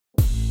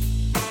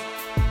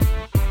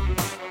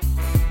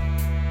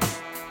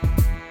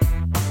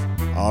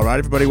All right,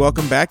 everybody,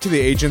 welcome back to the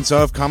Agents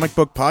of Comic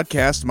Book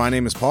Podcast. My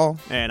name is Paul.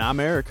 And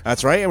I'm Eric.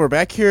 That's right, and we're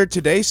back here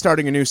today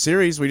starting a new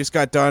series. We just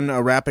got done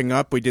wrapping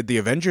up. We did the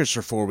Avengers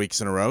for 4 weeks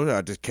in a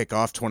row to kick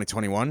off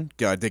 2021,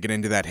 digging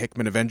into that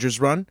Hickman Avengers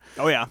run.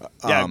 Oh, yeah.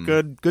 Yeah,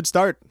 good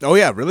start. Oh,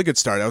 yeah, really good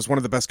start. That was one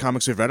of the best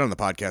comics we've read on the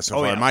podcast so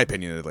far, in my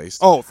opinion, at least.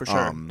 Oh, for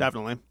sure.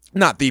 Definitely.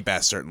 Not the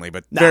best, certainly,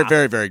 but very,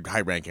 very, very high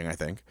ranking, I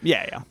think.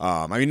 Yeah.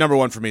 I mean, number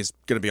one for me is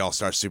going to be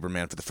All-Star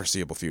Superman for the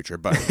foreseeable future,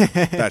 but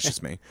that's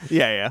just me.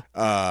 Yeah.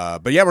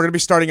 But yeah, we're going to be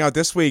starting out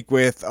this week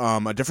with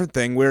a different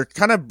thing.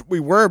 We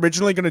were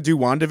originally going to do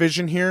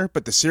WandaVision here,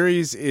 but the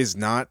series is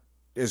not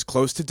as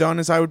close to done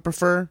as I would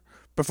prefer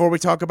before we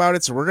talk about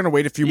it, so we're going to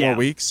wait a few more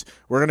weeks.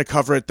 We're going to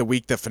cover it the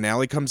week the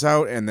finale comes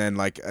out, and then,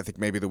 I think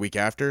maybe the week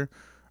after.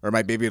 Or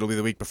maybe it'll be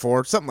the week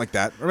before, something like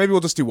that. Or maybe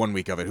we'll just do 1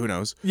 week of it. Who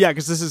knows? Yeah,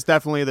 because this is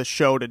definitely the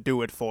show to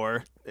do it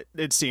for,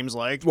 it seems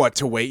like. What,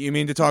 to wait, you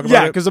mean, to talk about it?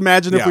 Yeah, because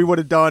imagine if we would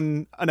have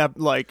done an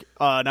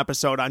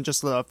episode on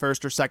just the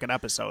first or second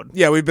episode.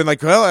 Yeah, we've been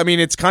like, well, I mean,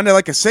 it's kind of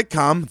like a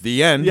sitcom,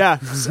 the end. Yeah,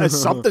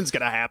 something's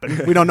going to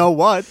happen. We don't know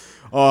what.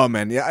 Oh,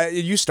 man. Yeah,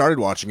 you started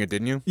watching it,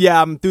 didn't you?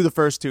 Yeah, I'm through the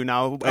first two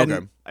now. And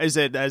okay. Has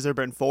there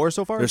been 4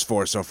 so far? There's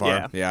 4 so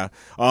far. Yeah.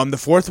 The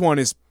fourth one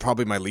is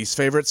probably my least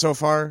favorite so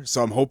far.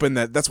 So I'm hoping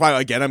that's why,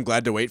 again, I'm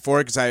glad to wait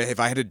for it. Because if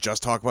I had to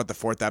just talk about the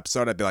 4th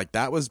episode, I'd be like,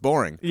 that was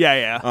boring.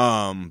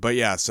 Yeah. But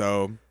yeah,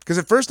 so... Because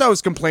at first I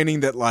was complaining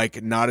that,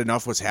 not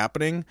enough was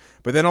happening,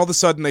 but then all of a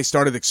sudden they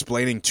started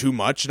explaining too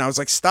much, and I was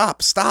like,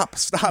 stop.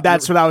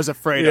 That's what I was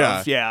afraid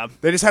of, yeah.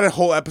 They just had a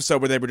whole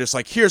episode where they were just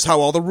like, here's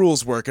how all the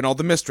rules work and all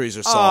the mysteries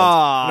are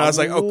solved. And I was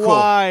like, oh, cool.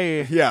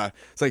 Why? Yeah.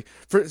 It's like,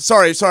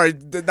 sorry,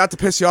 not to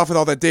piss you off with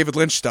all that David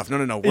Lynch stuff.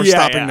 No, we're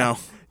stopping now.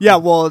 Yeah,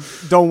 well,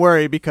 don't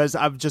worry, because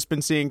I've just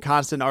been seeing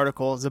constant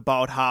articles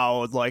about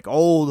how,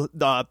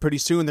 pretty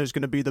soon there's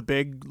going to be the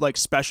big,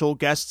 special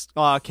guest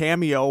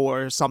cameo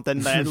or something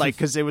that,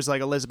 because it was,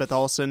 Elizabeth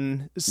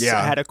Olsen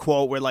had a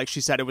quote where,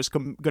 she said it was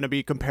going to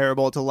be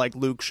comparable to,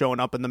 Luke showing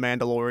up in The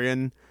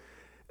Mandalorian.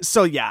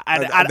 So, yeah.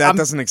 That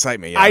doesn't excite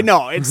me. Yeah. I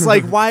know. It's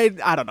why?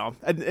 I don't know.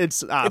 It's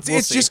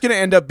just going to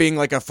end up being,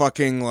 a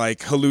fucking,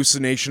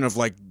 hallucination of,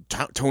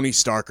 Tony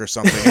Stark or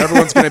something.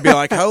 Everyone's going to be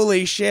like,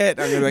 holy shit.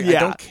 I'm going to be like, I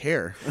don't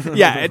care.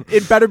 Yeah,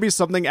 it better be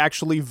something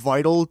actually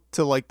vital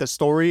to, the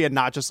story and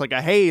not just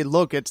hey,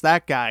 look, it's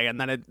that guy. And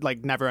then it,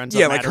 never ends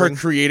up mattering. Yeah, her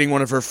creating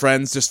one of her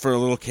friends just for a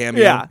little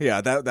cameo. Yeah,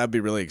 that'd be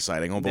really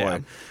exciting. Oh, boy. Yeah.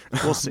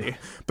 We'll see.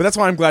 But that's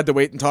why I'm glad to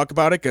wait and talk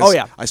about it, because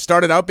I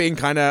started out being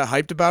kind of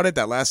hyped about it.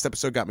 That last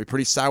episode got me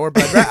pretty sour,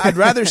 but I'd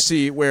rather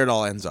see where it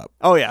all ends up.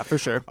 Oh, yeah, for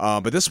sure.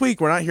 But this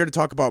week, we're not here to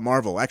talk about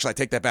Marvel. Actually, I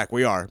take that back.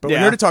 We are. But we're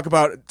here to talk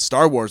about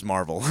Star Wars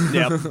Marvel.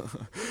 Yep.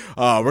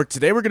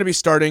 Today we're going to be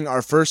starting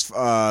our first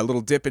little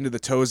dip into the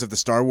toes of the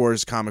Star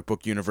Wars comic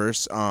book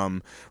universe.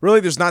 Really,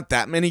 there's not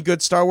that many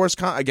good Star Wars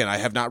again, I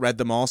have not read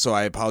them all, so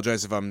I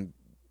apologize if I'm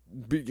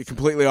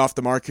completely off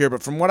the mark here,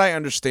 but from what I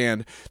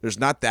understand, there's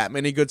not that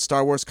many good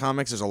Star Wars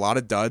comics. There's a lot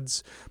of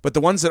duds, but the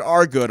ones that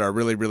are good are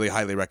really, really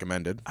highly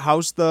recommended.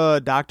 How's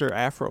the Dr.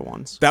 Aphra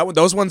ones?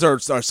 Those ones are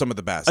some of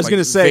the best. I was going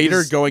to say,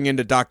 Vader going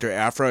into Dr.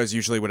 Aphra is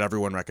usually what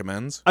everyone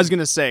recommends. I was going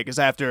to say, because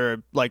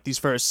after these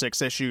first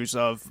 6 issues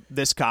of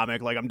this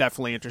comic, I'm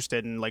definitely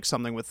interested in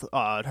something with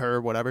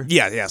her, whatever.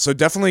 Yeah. So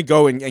definitely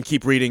go and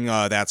keep reading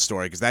that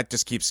story, because that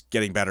just keeps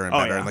getting better and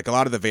better. Yeah. And a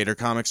lot of the Vader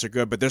comics are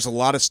good, but there's a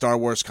lot of Star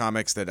Wars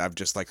comics that I've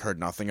just heard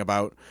nothing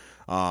about,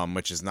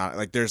 which is not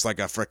there's a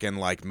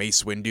freaking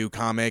Mace Windu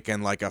comic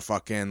and a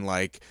fucking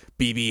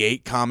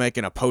BB-8 comic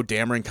and a Poe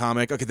Dameron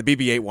comic. Okay, the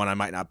BB-8 one I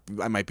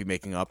might be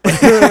making up.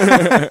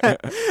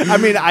 I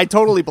mean, I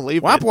totally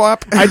believe whop it.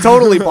 whop. I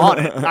totally bought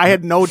it. I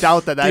had no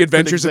doubt that The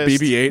Adventures of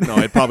BB-8. No,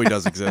 it probably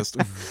does exist.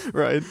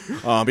 Right.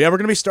 But yeah, we're going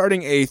to be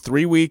starting a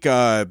 3-week,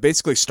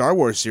 basically Star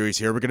Wars series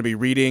here. We're going to be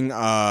reading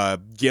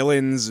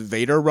Gillen's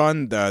Vader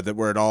run,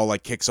 where it all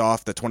kicks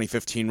off, the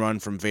 2015 run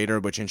from Vader,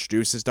 which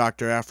introduces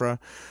Dr. Aphra.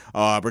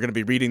 We're going to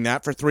be reading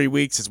that for 3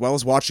 weeks, as well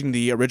as watching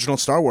the original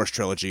Star Wars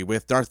trilogy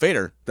with Darth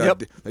Vader.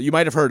 You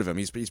might have heard of him.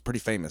 He's pretty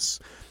famous.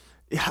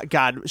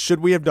 God,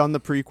 should we have done the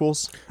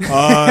prequels?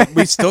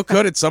 We still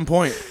could at some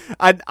point.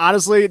 I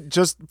honestly,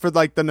 just for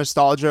the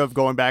nostalgia of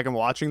going back and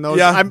watching those.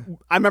 Yeah.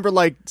 I remember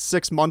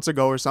 6 months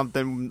ago or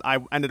something, I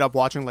ended up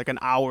watching an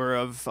hour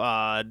of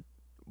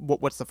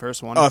what's the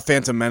first one?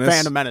 Phantom Menace.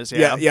 Phantom Menace,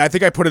 yeah. Yeah, I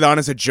think I put it on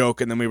as a joke,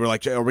 and then we were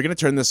like, are we going to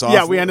turn this off?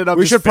 Yeah, we ended up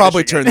We just should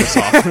probably turn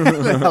finishing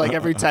this off.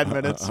 every 10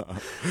 minutes.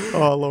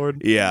 Oh,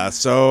 Lord. Yeah,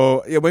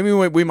 so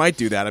we might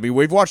do that. I mean,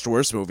 we've watched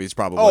worse movies,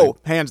 probably. Oh,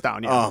 hands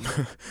down, yeah.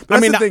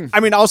 I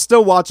mean, I'll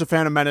still watch The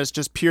Phantom Menace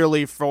just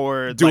purely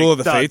for Duel of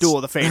the Fates. Duel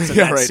of the Fates in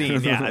that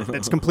scene. Yeah,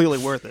 it's completely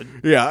worth it.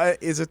 Yeah,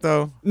 is it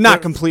though?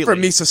 Not completely. For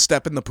Misa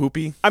step in the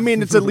poopy. I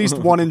mean, it's at least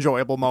one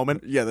enjoyable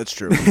moment. Yeah, that's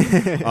true.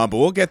 But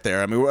we'll get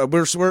there. I mean, we'll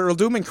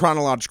do them in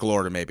chronological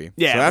order, maybe.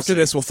 Yeah. So after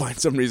this, we'll find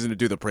some reason to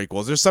do the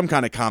prequels. There's some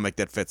kind of comic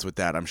that fits with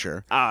that, I'm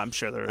sure. I'm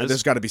sure there is.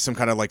 There's got to be some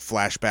kind of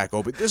flashback.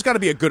 There's got to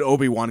be a good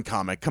Obi-Wan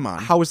comic. Come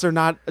on. How is there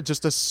not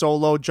just a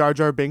solo Jar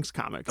Jar Binks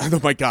comic? Oh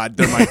my God,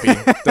 there might be.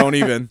 Don't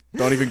even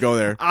go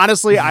there.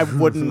 Honestly, I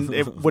wouldn't.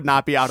 It would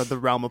not be out of the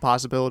realm of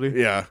possibility.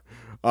 Yeah.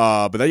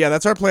 But yeah,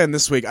 that's our plan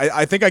this week.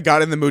 I think I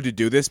got in the mood to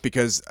do this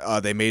because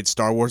they made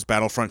Star Wars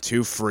Battlefront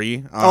 2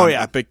 free on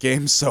Epic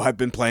Games, so I've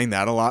been playing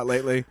that a lot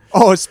lately.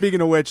 Oh,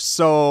 speaking of which,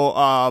 so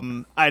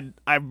I've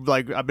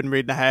been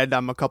reading ahead.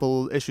 I'm a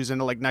couple issues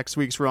into like next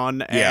week's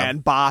run,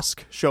 and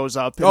Bosk shows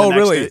up.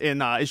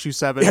 In issue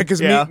 7. Yeah,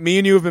 because me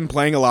and you have been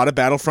playing a lot of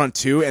Battlefront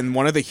 2, and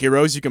one of the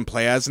heroes you can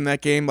play as in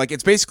that game, like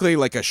it's basically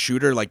like a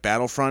shooter like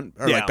Battlefront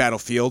or like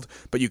Battlefield,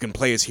 but you can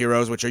play as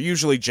heroes, which are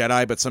usually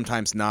Jedi, but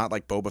sometimes not,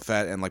 like Boba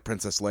Fett and like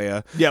Princess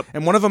Leia. Yep.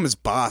 And one of them is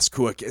Bosk,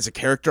 who is a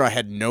character I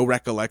had no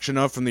recollection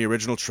of from the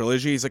original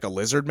trilogy. He's like a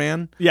lizard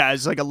man. Yeah,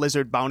 he's like a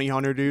lizard bounty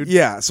hunter dude.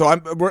 Yeah, so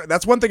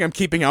that's one thing I'm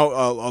keeping out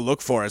a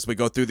look for as we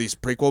go through these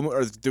prequel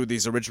or do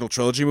these original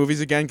trilogy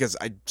movies again, because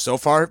so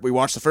far we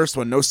watched the first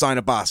one, no sign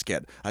of Bosk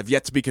yet. I've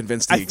yet to be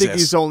convinced he exists. I think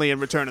he's only in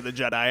Return of the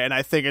Jedi, and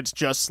I think it's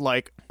just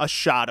like a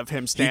shot of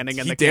him standing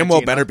in the damn cantina.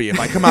 well better be. If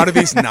I come out of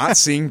these not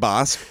seeing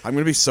Bosk, I'm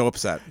gonna be so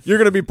upset. You're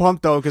gonna be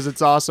pumped though, because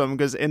it's awesome.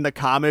 Because in the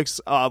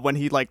comics, when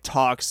he like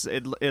talks,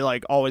 it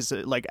like always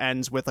like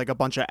ends with like a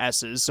bunch of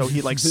S's. So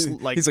he like he's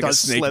like does a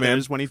snake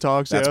slithers man. when he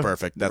talks. That's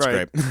perfect. That's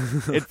great.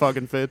 It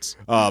fucking fits.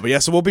 But yeah,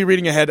 so we'll be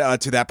reading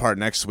ahead to that part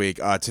next week.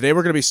 Today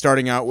we're gonna be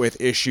starting out with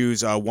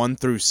issues 1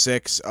 through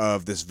 6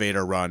 of this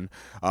Vader run.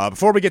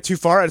 Before we get too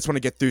far, I just want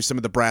to get through some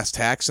of the brass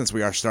tacks since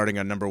we are starting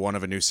on number 1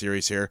 of a new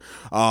series here.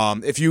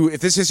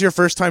 If this is your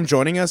first time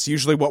joining us,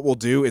 usually what we'll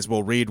do is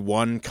we'll read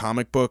one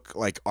comic book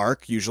like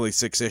arc, usually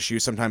 6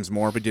 issues, sometimes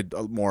more. We did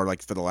more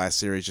like for the last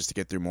series just to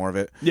get through more of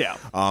it. Yeah.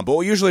 But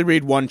we'll usually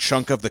read one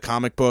chunk of the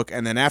comic book,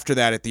 and then after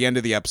that, at the end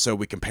of the episode,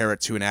 we compare it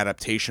to an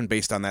adaptation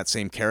based on that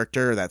same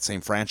character, that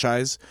same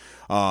franchise.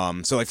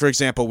 So like for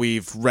example,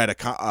 we've read a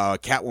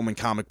Catwoman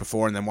comic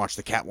before and then watched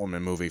the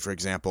Catwoman movie, for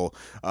example.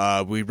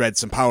 We read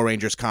some Power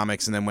Rangers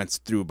comics and then went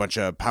through a bunch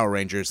of Power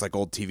Rangers like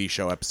old TV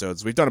show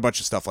episodes. We've done a bunch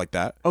of stuff like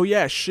that. Oh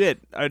yeah, shit.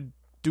 Are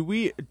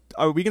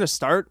we gonna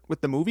start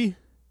with the movie?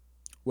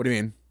 What do you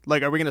mean?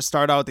 Like, are we gonna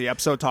start out the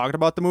episode talking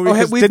about the movie?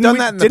 Oh, we've done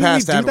that in the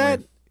past, didn't we do that?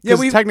 we? Yeah,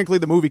 technically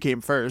the movie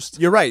came first.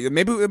 You're right.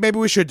 Maybe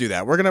we should do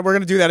that. We're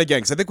gonna do that again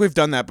because I think we've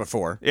done that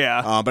before.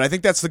 Yeah. But I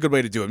think that's the good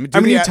way to do it. You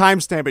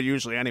timestamp it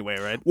usually anyway,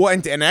 right? Well,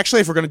 and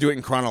actually, if we're gonna do it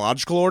in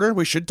chronological order,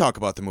 we should talk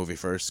about the movie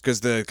first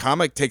because the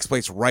comic takes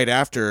place right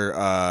after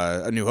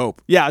A New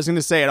Hope. Yeah, I was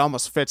gonna say it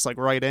almost fits like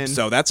right in.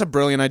 So that's a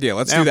brilliant idea.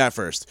 Let's do that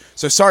first.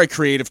 So sorry,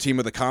 creative team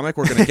of the comic.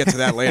 We're gonna get to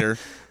that later.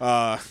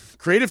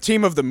 Creative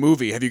team of the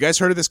movie. Have you guys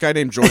heard of this guy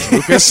named George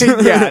Lucas?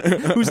 Yeah,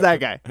 who's that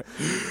guy?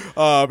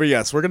 But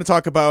yes, we're going to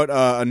talk about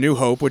A New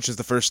Hope, which is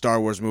the first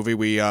Star Wars movie.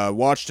 We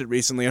watched it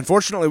recently.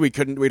 Unfortunately, we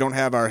don't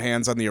have our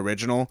hands on the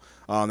original.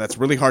 That's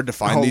really hard to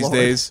find these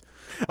days.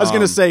 I was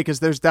going to say,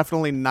 because there's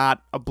definitely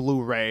not a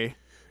Blu-ray.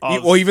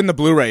 Well, even the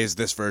Blu-ray is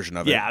this version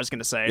of it. Yeah, I was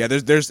gonna say. Yeah,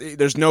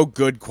 there's no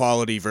good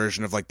quality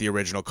version of like the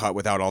original cut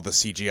without all the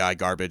CGI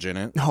garbage in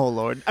it. Oh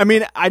Lord! I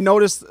mean, I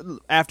noticed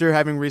after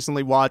having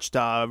recently watched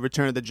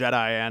Return of the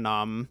Jedi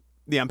and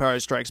The Empire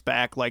Strikes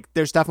Back, like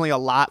there's definitely a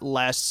lot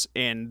less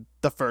in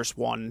the first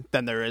one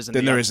than there is in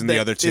the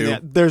other two.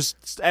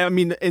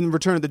 In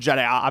Return of the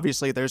Jedi,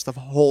 obviously there's the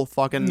whole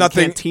fucking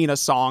Cantina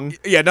song.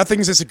 Yeah,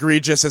 nothing's as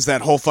egregious as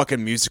that whole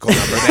fucking musical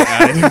number they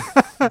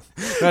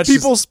added.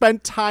 People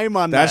spent time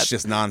on that. That's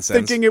just nonsense.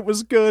 Thinking it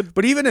was good.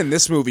 But even in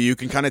this movie, you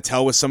can kind of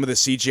tell with some of the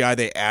CGI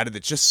they added,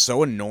 it's just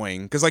so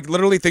annoying. Because like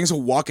literally things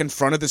will walk in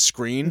front of the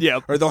screen.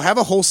 Yep. Or they'll have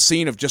a whole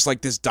scene of just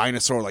like this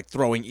dinosaur like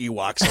throwing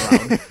Ewoks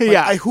around.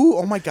 Yeah.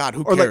 Oh my god,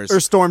 who cares? Or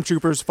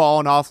stormtroopers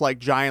falling off like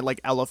giant like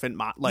elephant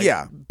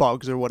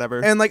bugs or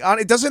whatever. And like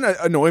it doesn't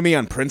annoy me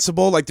on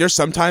principle. Like there's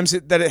sometimes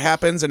that it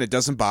happens and it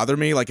doesn't bother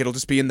me. Like it'll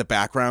just be in the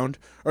background.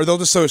 Or they'll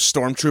just show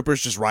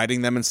stormtroopers just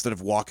riding them instead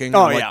of walking.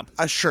 Oh yeah.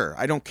 Sure,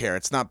 I don't care.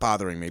 It's not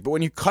bothering me. But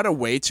when you cut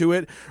away to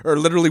it, or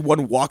literally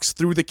one walks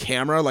through the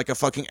camera like a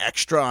fucking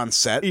extra on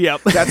set,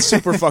 yep. That's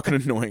super fucking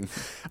annoying.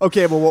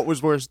 Okay, well, what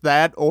was worse,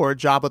 that or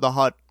Jabba the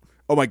Hutt?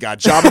 Oh my god,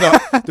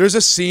 Jabba there's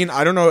a scene,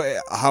 I don't know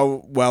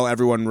how well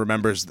everyone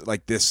remembers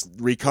like this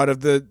recut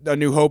of A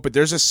New Hope, but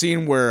there's a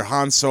scene where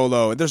Han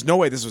Solo, and there's no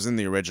way this was in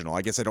the original.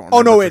 I guess I don't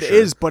remember. Oh no, it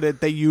is, but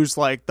they use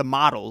like the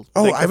model.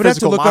 Oh, like, I would have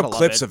to look up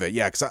clips of it.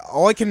 Yeah, because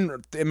all I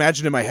can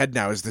imagine in my head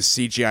now is the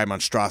CGI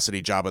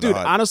monstrosity Jabba the Hutt.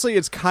 Dude, honestly,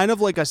 it's kind of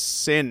like a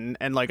sin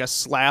and like a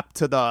slap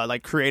to the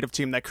like creative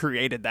team that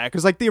created that,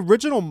 because like the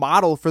original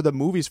model for the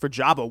movies for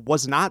Jabba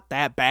was not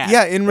that bad.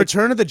 Yeah, in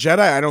Return of the Jedi,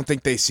 I don't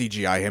think they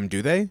CGI him,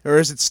 do they? Or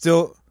is it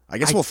still... I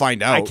guess we'll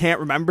find out. I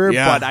can't remember,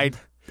 but I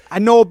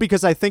know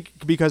because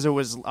it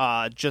was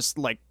just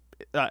like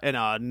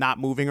not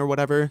moving or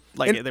whatever.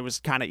 Like it was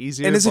kind of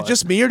easier. And is it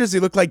just me or does he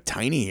look like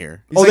tiny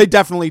here? They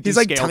definitely he's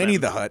like Tiny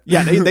the Hutt.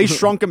 Yeah, they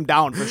shrunk him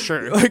down for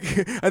sure. Like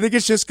I think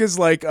it's just because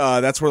like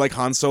that's where like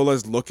Han Solo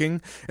is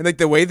looking, and like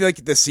the way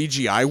like the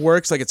CGI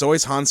works, like it's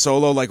always Han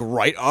Solo like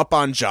right up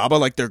on Jabba,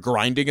 like they're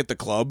grinding at the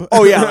club.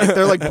 Oh yeah, like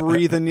they're like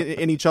breathing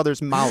in each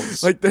other's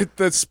mouths. Like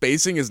the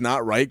spacing is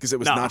not right because it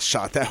was not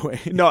shot that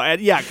way. No,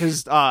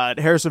 because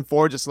Harrison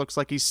Ford just looks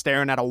like he's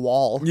staring at a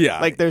wall.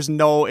 Yeah, like there's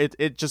no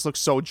it just looks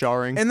so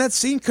jarring. And that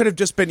scene could have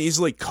just been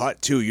easily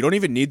cut too. You don't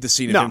even need the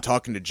scene of him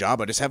talking to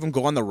Jabba. Just have him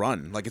go on the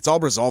run. Like, it's all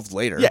resolved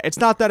later. Yeah, it's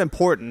not that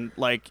important.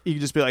 Like, you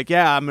can just be like,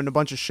 yeah, I'm in a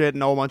bunch of shit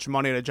and owe a bunch of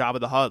money to Jabba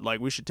the Hutt. Like,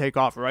 we should take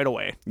off right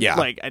away. Yeah.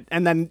 Like,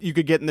 and then you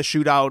could get in the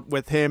shootout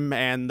with him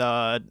and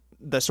the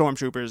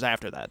stormtroopers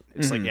after that.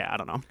 It's like, yeah, I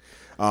don't know.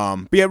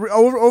 But yeah,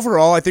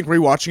 overall, I think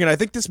rewatching it, I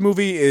think this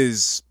movie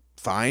is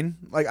fine.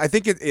 Like, I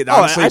think it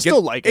honestly, I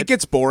still like it. It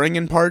gets boring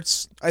in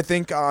parts. I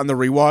think on the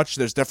rewatch,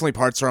 there's definitely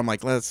parts where I'm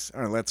like, let's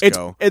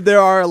go. There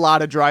are a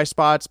lot of dry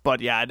spots, but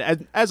yeah,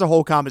 as a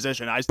whole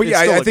composition, I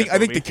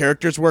think the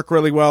characters work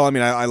really well. I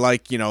mean, I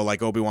like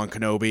like Obi-Wan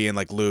Kenobi and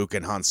like Luke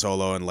and Han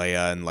Solo and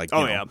Leia and like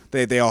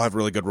they all have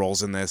really good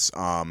roles in this.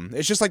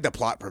 It's just like the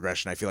plot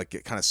progression. I feel like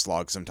it kind of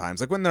slogs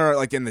sometimes. Like when they're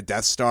like in the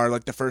Death Star,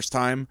 like the first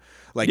time,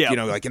 like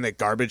like in the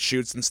garbage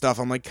chutes and stuff.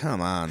 I'm like, come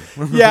on.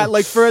 Yeah,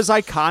 like for as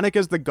iconic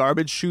as the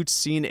garbage chute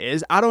scene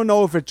is, I don't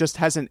know if it just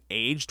hasn't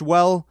aged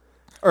well,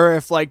 or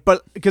if like,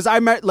 but because I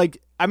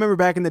remember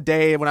back in the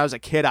day when I was a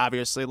kid,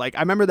 obviously, like I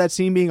remember that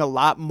scene being a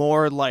lot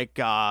more like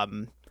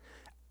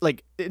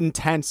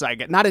intense. I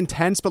get not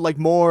intense, but like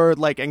more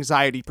like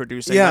anxiety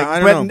producing. Yeah, like, I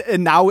don't know.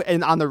 And now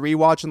on the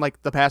rewatch in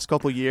like the past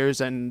couple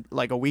years and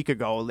like a week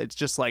ago, it's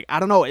just like I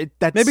don't know. Maybe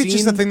it's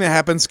just the thing that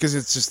happens because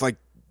it's just like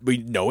we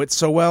know it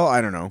so well.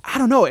 I don't know. I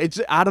don't know.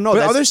 But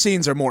other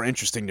scenes are more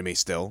interesting to me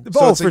still.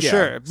 For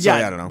sure. So,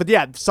 yeah, I don't know. But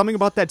yeah, something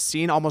about that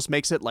scene almost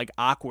makes it like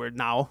awkward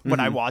now when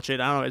I watch it.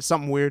 I don't know. It's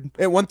something weird.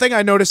 And one thing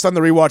I noticed on the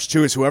rewatch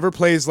too is whoever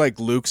plays like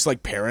Luke's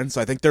like parents,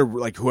 I think they're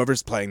like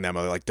whoever's playing them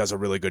like does a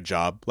really good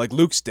job. Like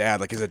Luke's dad,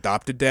 like his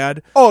adopted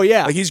dad. Oh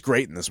yeah. Like he's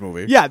great in this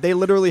movie. Yeah, they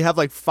literally have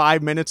like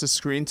 5 minutes of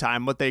screen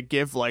time, but they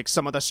give like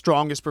some of the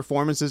strongest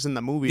performances in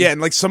the movie. Yeah, and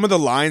like some of the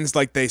lines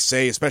like they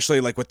say, especially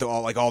like with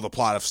all the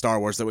plot of Star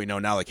Wars that we know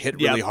now, like hit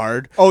really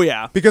hard. Oh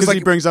yeah, because like,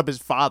 he brings up his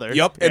father.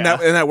 Yep, and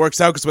that works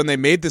out because when they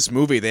made this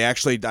movie, they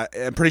actually,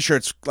 I'm pretty sure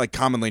it's like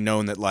commonly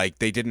known that like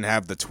they didn't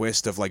have the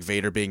twist of like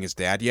Vader being his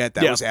dad yet.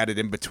 That was added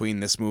in between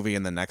this movie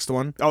and the next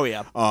one. Oh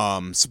yeah.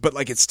 But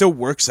like it still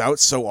works out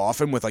so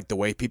often with like the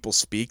way people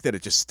speak that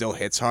it just still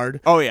hits hard.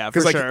 Oh yeah,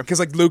 for sure. Because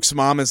like Luke's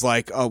mom is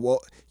like, oh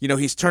well,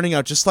 he's turning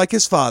out just like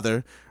his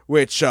father.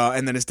 Which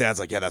and then his dad's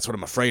like, yeah, that's what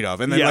I'm afraid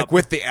of. And then like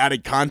with the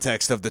added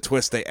context of the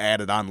twist they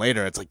added on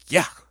later, it's like,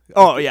 yeah.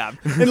 Oh yeah,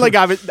 and like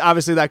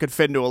obviously that could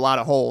fit into a lot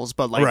of holes,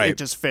 but like it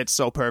just fits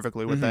so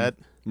perfectly with that.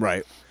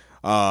 Right.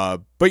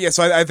 But yeah,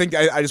 so I think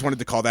I just wanted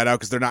to call that out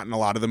because they're not in a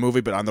lot of the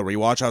movie, but on the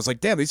rewatch, I was like,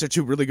 damn, these are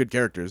two really good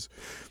characters.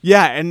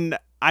 Yeah, and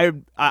I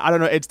don't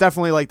know, it's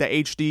definitely like the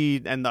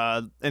HD and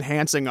the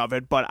enhancing of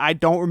it, but I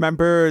don't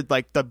remember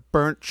like the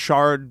burnt,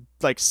 charred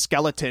like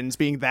skeletons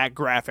being that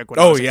graphic when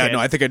I was a kid. No,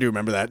 I think I do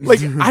remember that. Like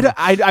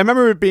I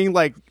remember it being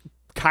like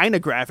kind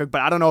of graphic, but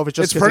I don't know if it's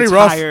just pretty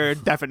rough. Higher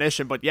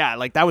definition. But yeah,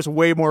 like that was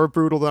way more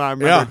brutal than I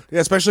remember. Yeah,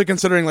 especially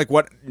considering like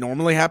what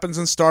normally happens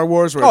in Star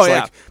Wars, where it's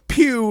like,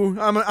 pew,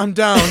 I'm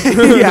down.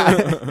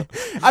 Yeah,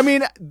 I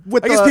mean,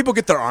 I guess people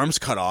get their arms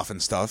cut off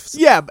and stuff.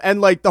 Yeah, and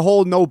like the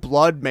whole no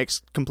blood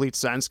makes complete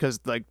sense because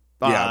like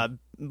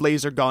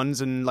laser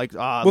guns and like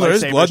there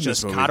is blood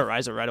just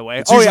cauterize it right away.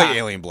 It's usually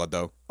alien blood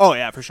though. Oh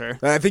yeah, for sure.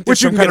 I think there's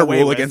some kind of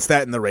rule against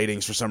that in the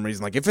ratings for some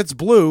reason. Like if it's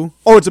blue,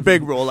 it's a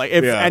big rule. Like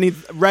if any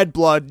red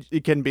blood,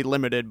 it can be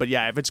limited. But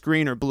yeah, if it's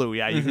green or blue,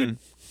 you can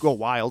go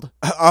wild.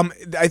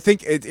 I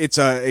think it's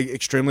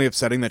extremely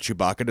upsetting that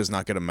Chewbacca does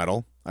not get a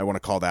medal. I want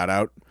to call that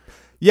out.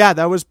 Yeah,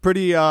 that was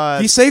pretty.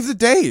 He saved the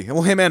day.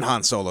 Well, him and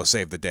Han Solo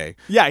saved the day.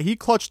 Yeah, he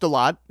clutched a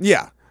lot.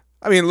 Yeah.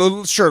 I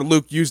mean, sure,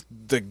 Luke used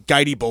the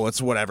guidey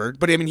bullets, whatever,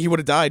 but I mean, he would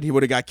have died. He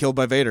would have got killed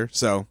by Vader.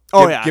 So,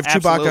 give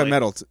Chewbacca a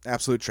medal. It's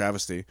absolute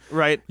travesty.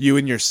 Right. You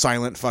and your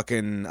silent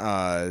fucking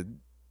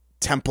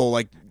temple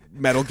like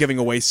medal giving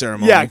away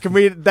ceremony. Yeah,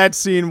 that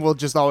scene will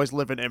just always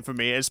live in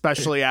infamy,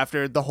 especially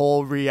after the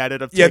whole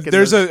re-edit of. Yeah,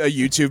 there's a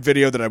YouTube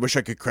video that I wish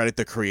I could credit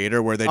the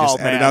creator where they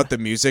just edit out the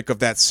music of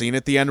that scene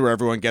at the end where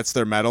everyone gets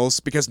their medals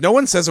because no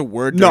one says a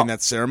word during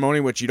that ceremony,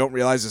 which you don't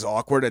realize is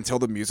awkward until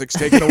the music's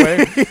taken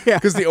away.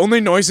 Because the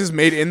only noises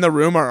made in the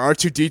room are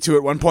R2-D2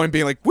 at one point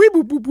being like weep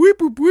boop boop weep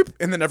boop weep,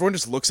 and then everyone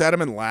just looks at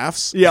him and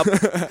laughs. Yep.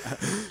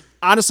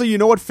 Honestly, you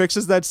know what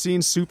fixes that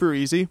scene super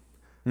easy?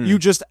 You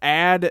just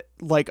add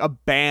like a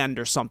band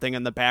or something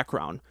in the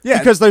background. Yeah.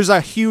 Because there's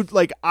a huge,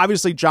 like,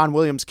 obviously John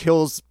Williams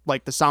kills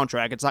like the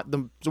soundtrack. It's not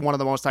one of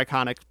the most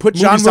iconic. Put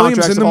John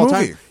Williams in the movie.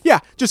 Time. Yeah.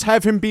 Just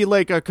have him be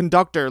like a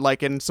conductor,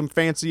 like in some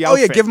fancy outfit.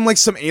 Oh yeah. Give him like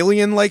some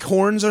alien like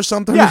horns or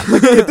something. Yeah.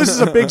 Like, if this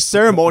is a big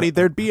ceremony,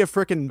 there'd be a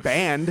freaking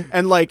band,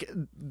 and like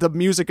the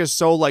music is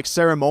so like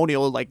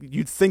ceremonial, like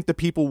you'd think the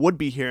people would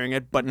be hearing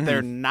it, but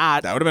they're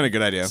not. That would have been a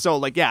good idea. So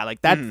like, yeah,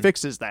 like that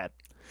fixes that.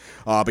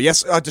 But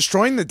yes,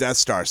 destroying the Death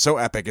Star, so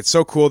epic. It's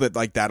so cool that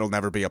like that'll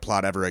never be a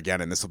plot ever again,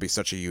 and this will be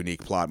such a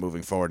unique plot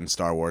moving forward in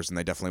Star Wars, and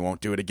they definitely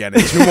won't do it again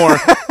in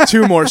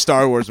two more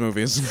Star Wars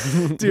movies.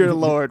 Dear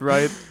Lord,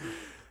 right?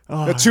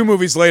 2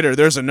 movies later,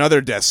 there's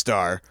another Death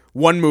Star.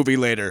 1 movie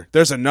later,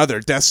 there's another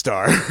Death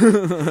Star.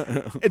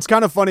 It's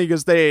kind of funny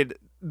because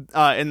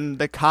in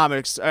the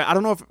comics, I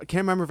don't know if I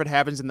can't remember if it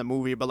happens in the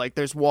movie, but like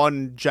there's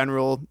one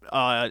general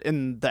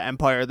in the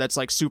Empire that's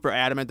like super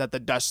adamant that the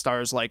Death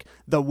Star is like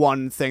the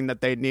one thing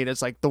that they need.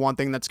 It's like the one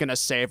thing that's gonna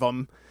save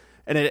them.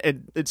 And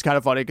it's kind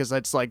of funny because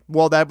it's like,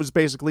 well, that was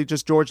basically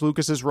just George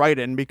Lucas's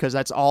write-in because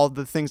that's all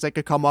the things they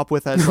could come up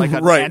with as like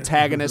an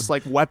antagonist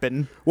like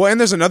weapon. Well, and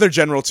there's another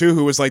general too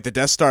who was like the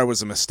Death Star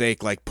was a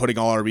mistake, like putting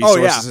all our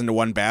resources into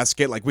one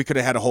basket. Like we could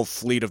have had a whole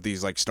fleet of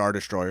these like Star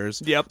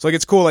Destroyers. Yep. So like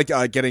it's cool like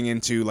getting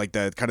into like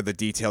the kind of the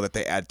detail that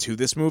they add to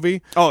this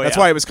movie. Oh, that's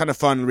why it was kind of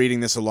fun reading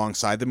this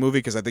alongside the movie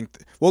because I think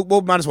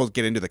we'll might as well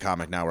get into the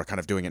comic now. We're kind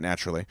of doing it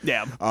naturally.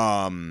 Yeah.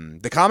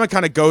 The comic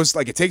kind of goes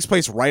like it takes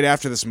place right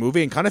after this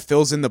movie and kind of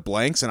fills in the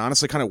blanks and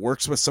honestly kind of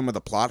works with some of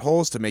the plot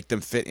holes to make them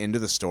fit into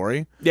the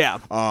story. Yeah.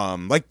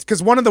 Like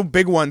because one of the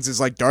big ones is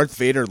like Darth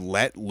Vader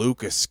let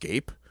Luke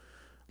escape.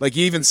 Like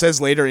he even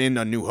says later in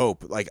A New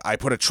Hope, like I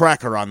put a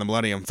tracker on the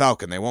Millennium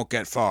Falcon, they won't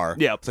get far.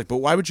 Yeah. It's like, but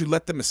why would you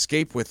let them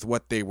escape with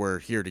what they were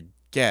here to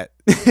get?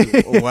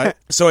 What?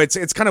 So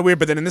it's kind of weird,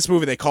 but then in this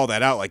movie they call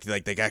that out, like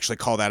they actually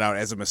call that out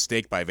as a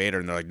mistake by Vader,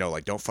 and they're like, no,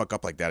 like don't fuck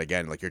up like that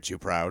again, like you're too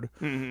proud.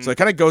 Mm-hmm. So it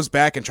kind of goes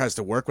back and tries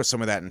to work with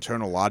some of that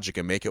internal logic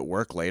and make it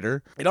work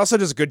later. It also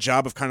does a good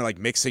job of kind of like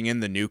mixing in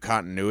the new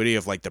continuity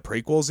of like the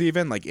prequels,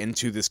 even like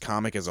into this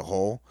comic as a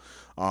whole.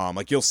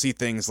 Like you'll see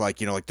things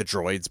like like the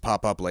droids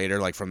pop up later,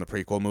 like from the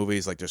prequel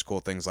movies. Like there's cool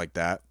things like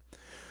that.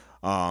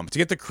 To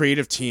get the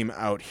creative team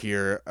out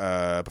here,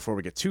 before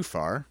we get too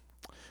far.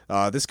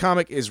 This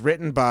comic is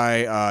written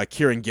by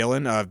Kieran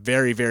Gillen,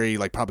 very, very,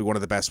 like, probably one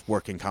of the best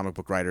working comic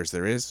book writers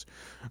there is.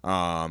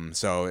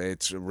 So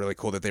it's really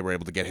cool that they were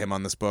able to get him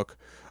on this book.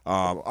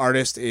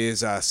 Artist is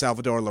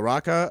Salvador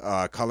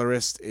Larroca.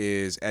 Colorist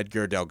is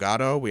Edgar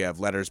Delgado. We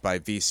have letters by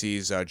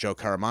VC's Joe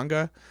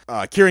Caramagna.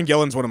 Kieran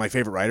Gillen's one of my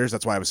favorite writers.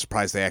 That's why I was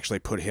surprised they actually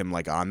put him,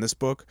 like, on this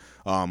book.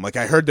 Like,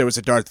 I heard there was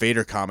a Darth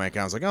Vader comic,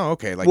 and I was like, oh,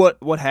 okay. Like,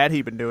 what had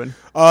he been doing?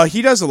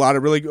 He does a lot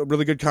of really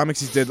good comics.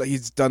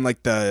 He's done,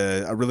 like,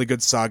 a really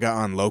good saga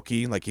on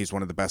Loki. Like, he's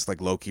one of the best, like,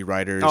 Loki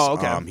writers. Oh,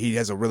 okay. He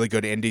has a really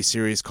good indie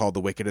series called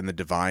The Wicked and the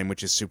Divine,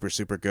 which is super,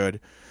 super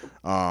good.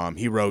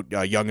 He wrote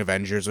Young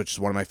Avengers, which is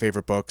one of my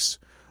favorite books.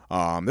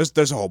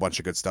 There's a whole bunch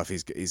of good stuff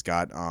he's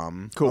got.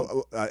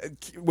 Cool.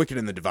 Wicked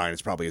and the Divine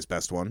is probably his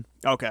best one.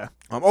 Okay.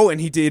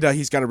 And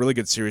he's got a really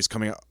good series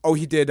coming up. Oh,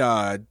 he did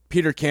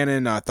Peter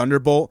Cannon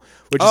Thunderbolt,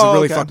 which is a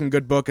really fucking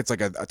good book. It's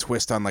like a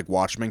twist on like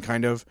Watchmen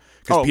kind of,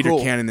 because Peter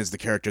Cannon is the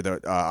character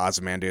that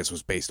Ozymandias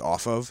was based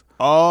off of.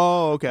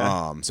 Oh, okay.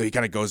 So he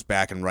kind of goes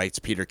back and writes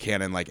Peter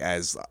Cannon like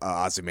as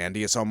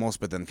Ozymandias almost,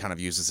 but then kind of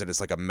uses it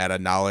as like a meta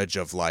knowledge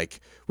of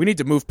like we need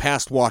to move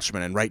past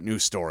Watchmen and write new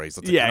stories.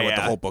 That's kind of what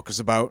the whole book is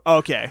about.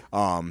 Okay.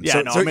 I'm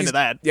into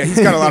that. Yeah, he's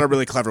got a lot of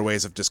really clever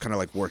ways of just kind of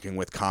like working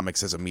with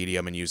comics as a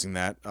medium and using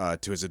that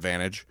to his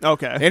advantage.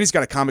 Okay. And he's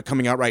got a comic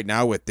coming out right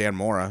now with Dan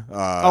Mora.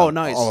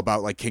 Nice. All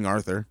about like King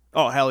Arthur.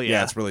 Oh, hell yeah.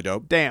 Yeah, it's really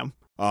dope. Damn.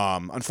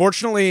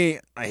 Unfortunately,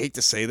 I hate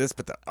to say this,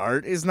 but the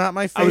art is not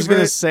my favorite. I was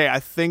gonna say, I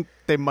think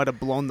they might have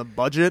blown the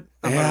budget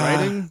on the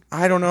writing.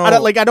 I don't know. I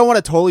don't want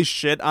to totally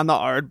shit on the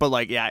art, but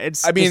like, yeah,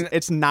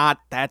 it's not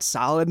that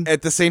solid.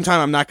 At the same time,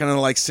 I'm not gonna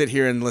like sit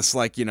here and list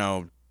like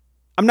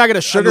I'm not gonna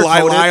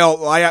sugarcoat it.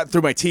 Lie out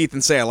through my teeth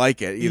and say I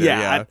like it either.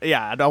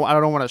 I don't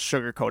want to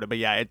sugarcoat it, but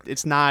yeah,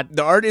 it's not.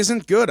 The art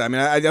isn't good. I mean,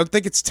 I don't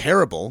think it's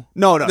terrible.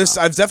 No.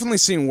 I've definitely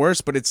seen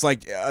worse, but it's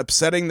like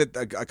upsetting that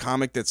a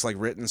comic that's like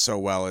written so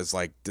well is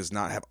like does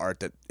not have art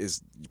that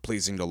is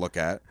pleasing to look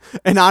at.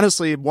 And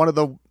honestly, one of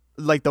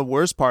the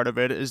worst part of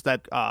it is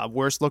that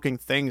worst looking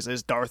things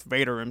is Darth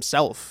Vader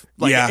himself.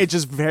 Like it's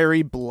just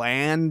very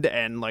bland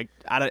and like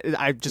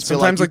I just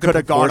sometimes feel like you could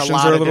have gone a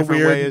lot of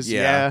different weird. ways.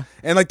 Yeah.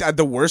 And like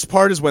the worst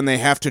part is when they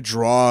have to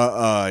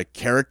draw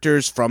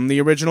characters from the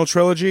original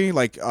trilogy,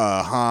 like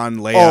Han,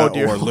 Leia,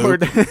 or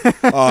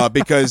Luke,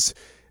 because.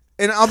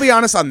 And I'll be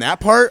honest on that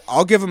part,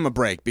 I'll give him a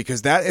break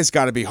because that has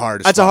got to be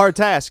hard. That's a hard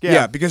task.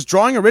 Yeah. Because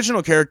drawing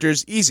original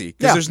characters easy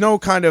because there's no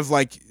kind of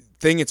like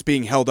thing it's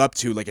being held up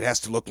to, like it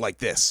has to look like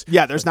this.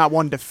 Yeah, there's not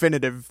one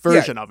definitive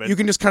version of it. You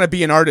can just kind of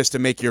be an artist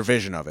and make your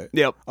vision of it.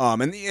 Yep.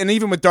 And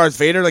even with Darth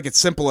Vader, like it's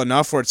simple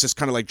enough where it's just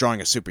kind of like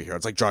drawing a superhero.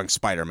 It's like drawing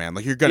Spider-Man.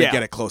 Like you're gonna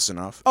get it close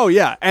enough. Oh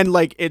yeah, and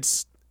like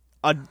it's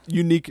a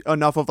unique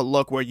enough of a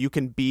look where you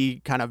can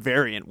be kind of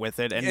variant with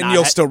it, and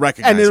you'll still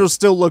recognize, and it'll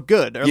still look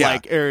good,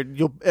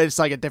 it's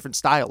like a different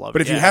style of it.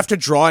 But if you have to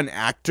draw an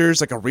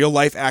actor's like a real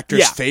life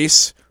actor's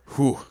face.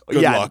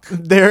 Good luck.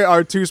 There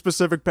are two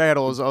specific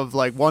panels of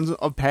like one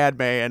of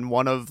Padme and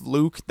one of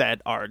Luke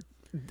that are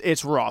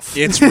it's rough.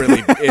 It's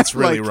really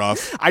like,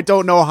 rough. I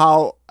don't know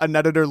how an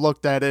editor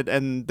looked at it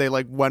and they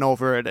like went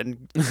over it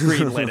and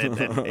greenlit it.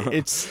 And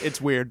it's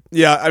weird.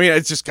 Yeah, I mean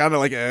it's just kind of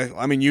like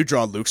you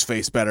draw Luke's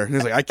face better. And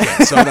he's like I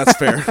can't, so that's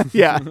fair.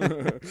 Yeah.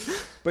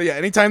 But yeah,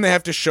 anytime they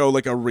have to show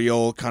like a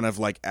real kind of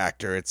like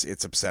actor,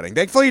 it's upsetting.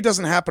 Thankfully, it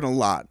doesn't happen a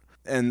lot.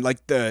 And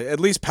like at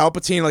least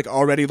Palpatine like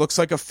already looks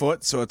like a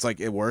foot, so it's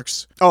like it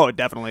works. Oh,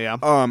 definitely, yeah.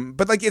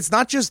 But like it's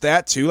not just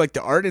that too. Like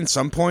the art in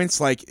some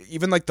points, like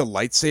even like the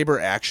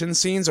lightsaber action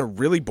scenes are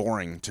really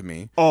boring to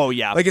me. Oh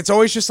yeah. Like it's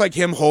always just like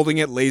him holding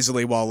it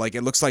lazily while like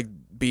it looks like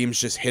beams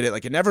just hit it.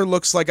 Like it never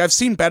looks like I've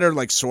seen better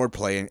like sword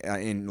play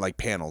in like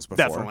panels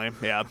before. Definitely,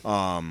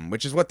 yeah.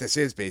 Which is what this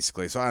is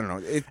basically. So I don't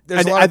know.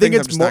 There's a lot of things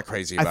I'm just not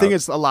crazy about. I think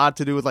it's a lot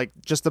to do with like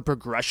just the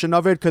progression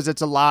of it, because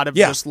it's a lot of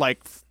just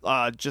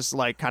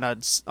like kind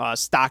of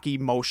stocky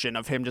motion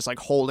of him just like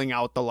holding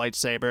out the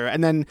lightsaber,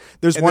 and then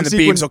there's one the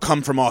sequence beams will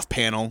come from off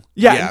panel.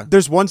 Yeah,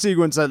 there's one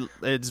sequence that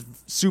it's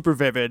super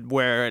vivid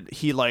where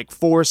he like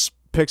force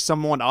picks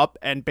someone up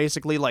and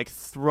basically like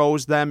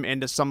throws them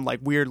into some like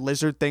weird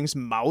lizard thing's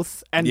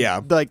mouth, and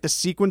like the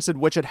sequence in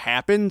which it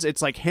happens,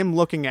 it's like him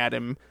looking at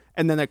him,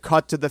 and then it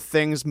cut to the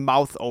thing's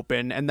mouth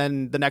open, and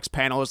then the next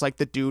panel is like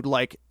the dude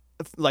like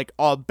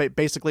all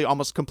basically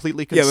almost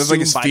completely consumed there's like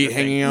his by feet the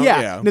hanging thing. out.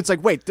 Yeah, and it's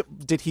like, wait,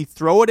 did he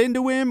throw it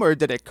into him, or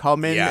did it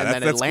come in and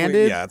then it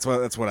landed? Yeah,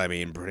 that's what I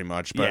mean, pretty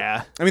much. But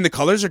yeah, I mean the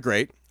colors are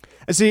great.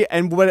 And see,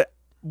 and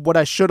what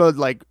I should have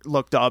like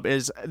looked up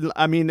is,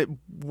 I mean,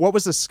 what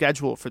was the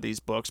schedule for these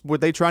books? Were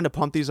they trying to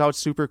pump these out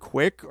super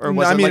quick, or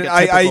was it like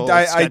a typical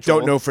I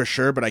don't know for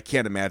sure, but I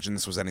can't imagine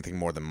this was anything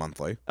more than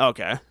monthly.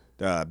 Okay.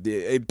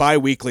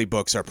 Bi-weekly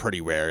books are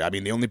pretty rare. I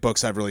mean, the only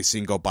books I've really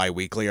seen go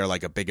bi-weekly are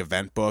like a big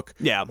event book,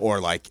 or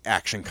like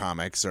Action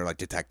Comics or like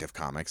Detective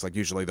Comics. Like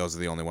usually those are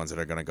the only ones that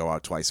are going to go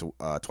out twice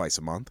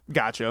a month.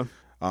 Gotcha.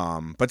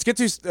 But to get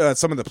to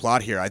some of the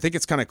plot here, I think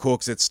it's kind of cool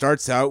because it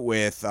starts out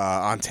with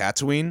on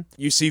Tatooine.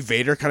 You see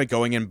Vader kind of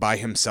going in by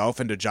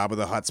himself into Jabba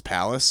the Hutt's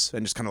palace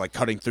and just kind of like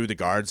cutting through the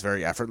guards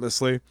very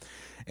effortlessly.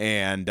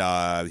 And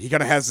he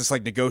kind of has this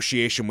like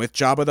negotiation with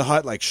Jabba the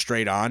Hutt, like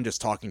straight on,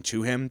 just talking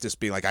to him, just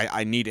be like,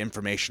 I need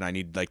information, I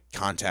need like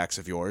contacts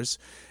of yours.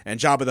 And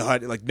Jabba the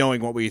Hutt, like knowing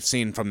what we've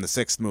seen from the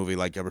 6th movie,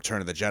 like A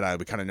Return of the Jedi,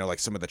 we kind of know like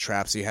some of the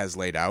traps he has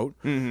laid out,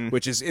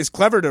 which is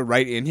clever to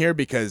write in here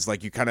because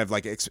like you kind of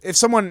like if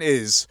someone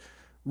is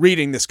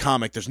reading this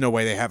comic, there's no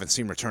way they haven't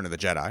seen Return of the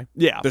Jedi.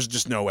 Yeah, there's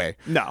just no way.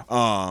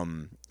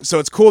 No. So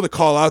it's cool to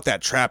call out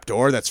that trap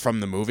door that's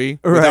from the movie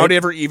without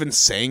ever even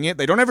saying it.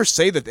 They don't ever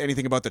say that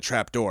anything about the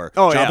trap door.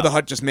 Jabba the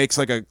Hutt just makes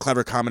like a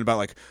clever comment about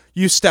like,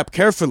 you step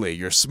carefully,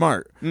 you're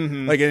smart.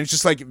 Like, and it's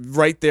just like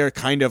right there,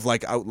 kind of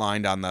like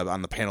outlined on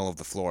the panel of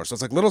the floor. So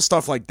it's like little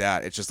stuff like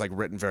that. It's just like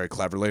written very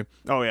cleverly.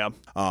 Oh yeah.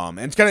 And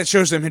it kind of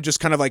shows him just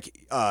kind of like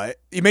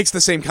he makes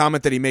the same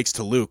comment that he makes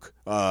to Luke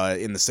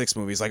in the 6th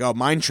movie. He's like, oh,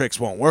 mind tricks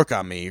won't work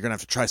on me. You're gonna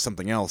have to try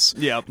something else.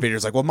 Yeah.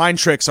 Vader's like, well, mind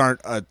tricks aren't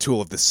a tool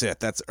of the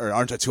Sith.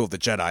 Aren't a tool of the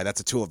Jedi.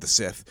 That's a tool of the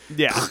Sith.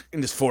 Yeah.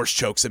 And just force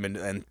chokes him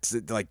and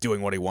like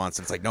doing what he wants.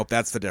 And it's like, nope,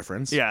 that's the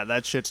difference. Yeah,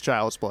 that shit's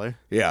child's play.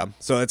 Yeah.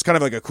 So it's kind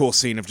of like a cool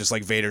scene of just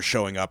like Vader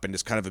showing up and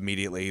just kind of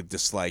immediately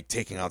just like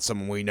taking out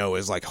someone we know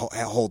is like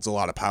holds a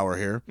lot of power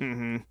here.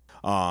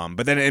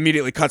 But then it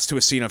immediately cuts to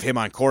a scene of him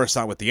on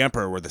Coruscant with the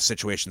Emperor where the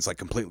situation's like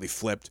completely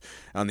flipped.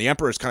 And the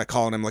Emperor's kind of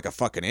calling him like a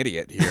fucking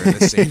idiot here in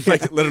this scene.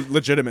 Like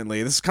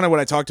legitimately. This is kind of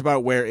what I talked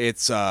about where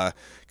it's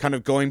kind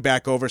of going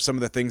back over some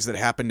of the things that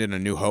happened in A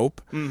New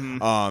Hope.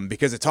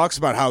 Because it talks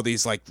about how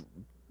these like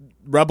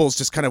rebels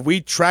just kind of,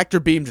 we tractor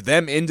beamed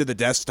them into the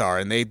Death Star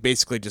and they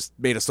basically just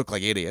made us look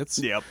like idiots.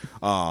 Yep.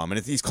 And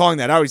he's calling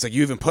that out. He's like,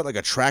 you even put like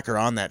a tracker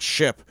on that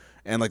ship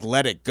and like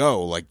let it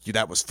go. Like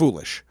that was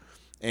foolish.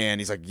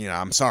 And he's like,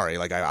 I'm sorry.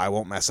 Like, I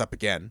won't mess up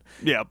again.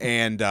 Yep.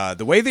 And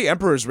the way the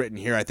Emperor is written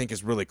here, I think,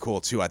 is really cool,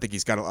 too. I think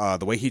he's got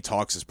the way he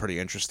talks is pretty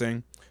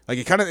interesting.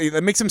 Like,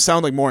 it makes him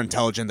sound like more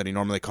intelligent than he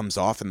normally comes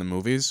off in the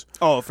movies.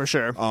 Oh, for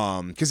sure.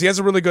 Because he has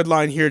a really good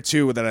line here,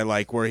 too, that I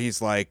like, where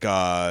he's like,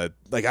 I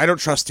don't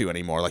trust you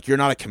anymore. Like, you're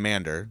not a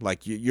commander.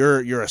 Like,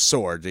 you're a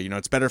sword.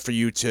 It's better for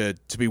you to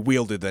be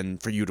wielded than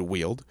for you to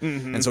wield.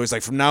 And so he's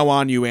like, from now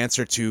on, you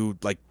answer to,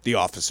 like, the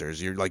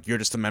officers. You're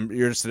just a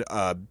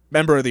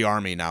member of the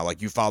army now.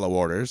 Like, you follow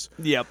orders.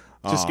 Yep.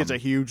 Just gets a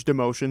huge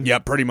demotion. Yeah,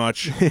 pretty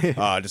much.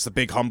 Just a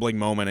big humbling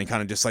moment and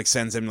kind of just, like,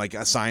 sends him, like,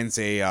 assigns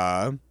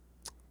a...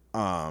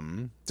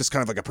 just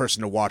kind of like a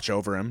person to watch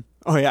over him.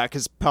 Oh yeah,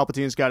 because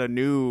Palpatine's got a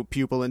new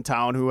pupil in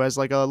town who has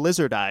like a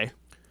lizard eye,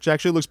 which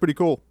actually looks pretty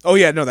cool. Oh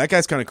yeah, no, that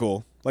guy's kind of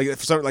cool. Like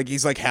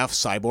he's like half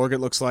cyborg, it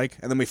looks like,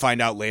 and then we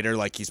find out later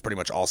like he's pretty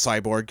much all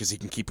cyborg because he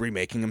can keep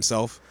remaking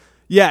himself.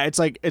 Yeah, it's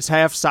like it's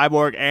half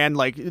cyborg and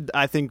like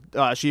I think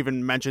she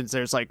even mentions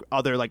there's like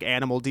other like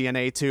animal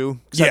DNA too.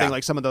 Yeah. I think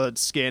like some of the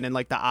skin and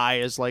like the eye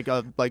is like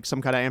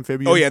some kind of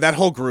amphibian. Oh yeah, that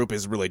whole group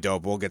is really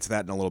dope. We'll get to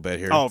that in a little bit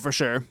here. Oh, for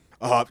sure.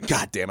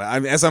 God damn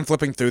it. As I'm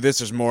flipping through this,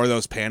 there's more of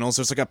those panels.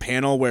 There's like a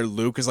panel where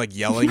Luke is like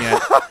yelling at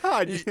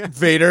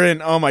Vader,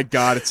 and oh my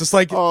God, it's just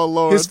like, oh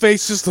Lord, his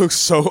face just looks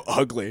so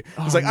ugly.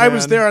 He's like, man. I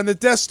was there on the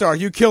Death Star.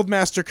 You killed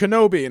Master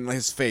Kenobi, and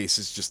his face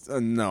is just,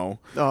 no.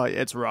 Oh,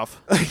 it's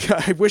rough.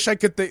 Like, I wish I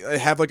could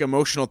have like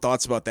emotional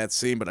thoughts about that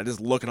scene, but I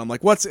just look and I'm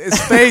like, what's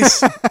his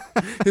face?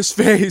 His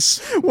face.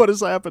 What is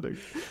happening?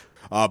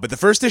 But the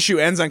first issue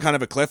ends on kind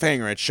of a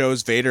cliffhanger. It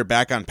shows Vader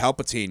back on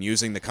Palpatine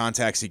using the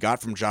contacts he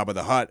got from Jabba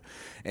the Hutt.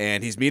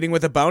 And he's meeting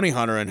with a bounty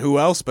hunter, and who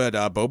else but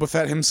Boba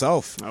Fett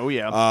himself. Oh,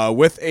 yeah.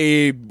 With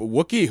a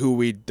Wookiee who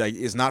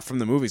is not from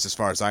the movies as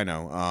far as I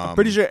know. I'm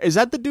pretty sure. Is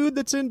that the dude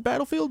that's in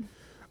Battlefield?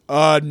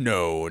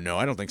 No,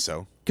 I don't think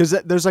so. Because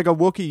there's like a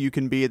Wookiee you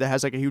can be that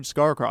has like a huge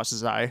scar across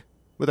his eye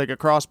with like a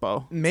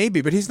crossbow.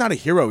 Maybe, but he's not a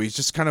hero. He's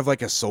just kind of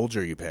like a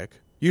soldier you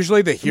pick.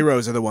 Usually the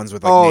heroes are the ones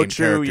with like Oh, named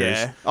true. characters.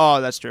 Yeah.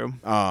 Oh, that's true.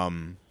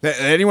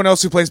 Anyone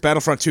else who plays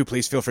Battlefront 2,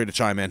 please feel free to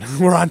chime in.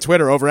 We're on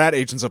Twitter over at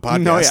Agents of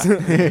Podcast. No,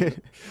 yeah.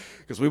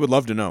 Because we would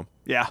love to know.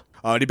 Yeah.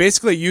 And he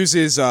basically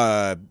uses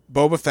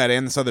Boba Fett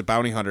and this other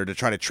bounty hunter to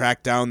try to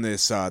track down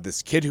this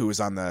kid who was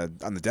on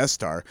the Death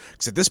Star.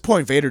 Because at this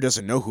point, Vader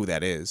doesn't know who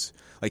that is.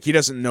 Like, he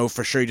doesn't know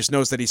for sure. He just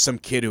knows that he's some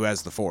kid who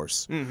has the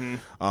Force.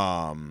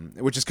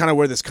 Mm-hmm. Which is kind of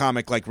where this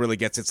comic like really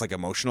gets its like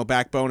emotional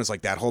backbone. Is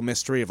like that whole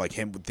mystery of like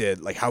him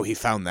like how he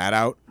found that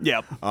out.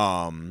 Yep.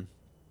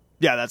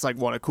 Yeah, that's like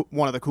one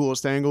of the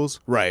coolest angles.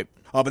 Right.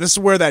 But this is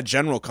where that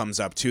general comes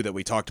up too that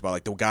we talked about,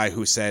 like the guy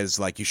who says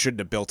like you shouldn't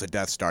have built a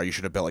Death Star, you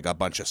should have built like a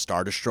bunch of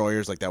Star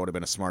Destroyers. Like that would have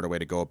been a smarter way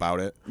to go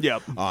about it.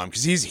 Yep.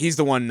 Because he's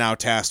the one now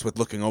tasked with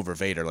looking over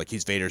Vader, like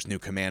he's Vader's new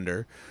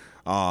commander.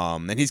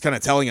 And he's kind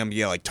of telling him,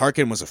 yeah, like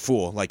Tarkin was a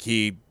fool. Like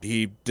he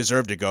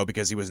deserved to go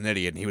because he was an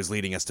idiot and he was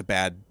leading us to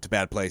bad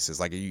places.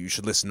 Like you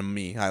should listen to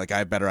me. I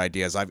have better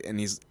ideas.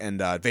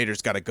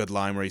 Vader's got a good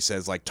line where he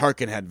says like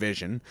Tarkin had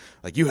vision,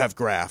 like you have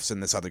graphs,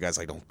 and this other guy's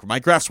like, my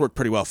graphs work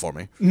pretty well for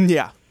me.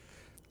 Yeah.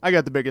 I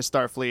got the biggest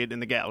Starfleet in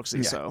the galaxy,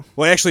 Yeah. so.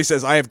 Well, he actually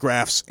says I have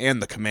graphs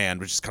and the command,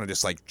 which is kind of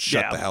just like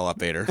shut the hell up,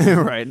 Vader.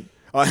 Right.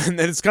 And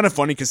then it's kind of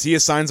funny because he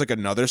assigns like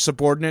another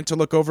subordinate to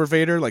look over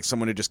Vader, like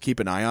someone to just keep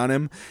an eye on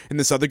him. And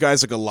this other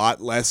guy's like a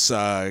lot less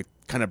kind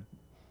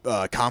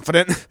of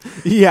confident.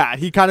 Yeah,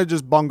 he kind of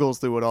just bungles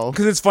through it all.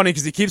 Because it's funny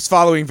because he keeps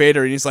following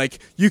Vader and he's like,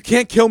 you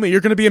can't kill me.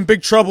 You're going to be in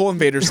big trouble. And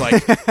Vader's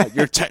like,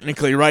 you're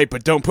technically right,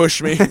 but don't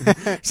push me.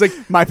 He's like,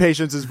 My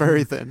patience is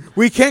very thin.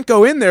 we can't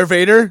go in there,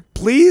 Vader.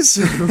 Please.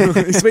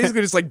 He's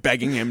basically just like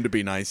begging him to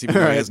be nice, even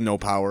though he has no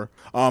power.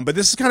 But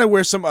this is kind of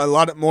where a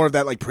lot more of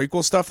that like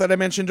prequel stuff that I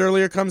mentioned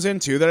earlier comes in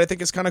too, that I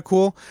think is kind of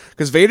cool.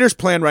 Because Vader's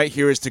plan right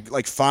here is to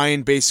like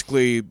find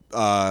basically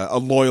a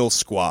loyal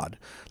squad,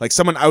 like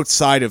someone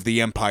outside of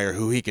the Empire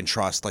who he can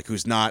trust, like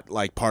who's not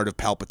like part of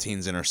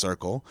Palpatine's inner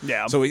circle.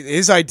 Yeah. So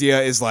his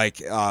idea is like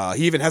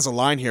he even has a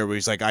line here where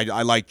he's like,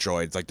 I like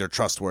droids, like they're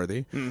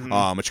trustworthy,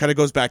 which kind of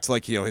goes back to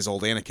like his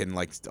old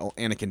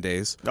Anakin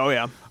days. Oh,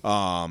 yeah.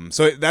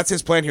 So that's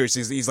his plan here.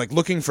 He's like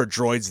looking for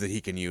droids that he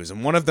can use,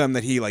 and one of them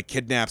that he like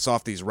kidnaps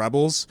off these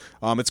rebels.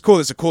 It's cool.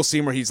 There's a cool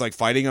scene where he's like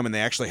fighting them, and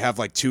they actually have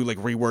like two like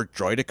reworked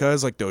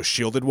droidicas, like those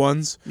shielded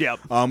ones. Yep.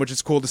 Which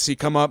is cool to see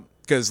come up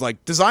because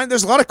like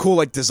there's a lot of cool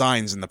like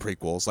designs in the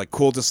prequels, like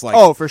cool just like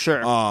Oh, for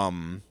sure.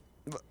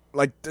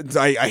 like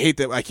I hate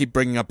that I keep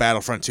bringing up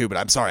Battlefront 2, but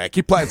I'm sorry. I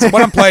keep playing. It's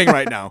what I'm playing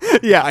right now.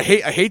 Yeah. I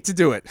hate to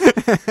do it,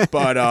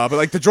 but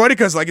like the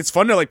droidicas, like it's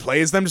fun to like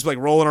play as them, just like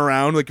rolling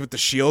around like with the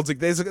shields.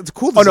 Like it's a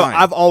cool Oh design. no,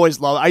 I've always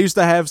loved. I used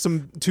to have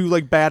two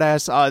like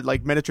badass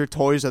like miniature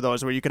toys of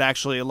those where you could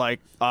actually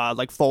like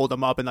fold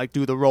them up and like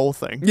do the roll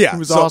thing. Yeah, it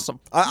was so awesome.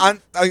 I'm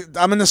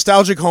a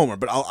nostalgic homer,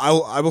 but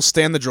I will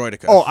stand the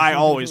droidica. Oh, I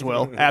always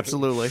will.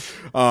 Absolutely.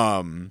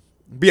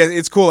 But yeah,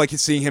 it's cool like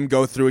seeing him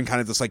go through and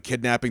kind of just like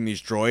kidnapping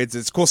these droids.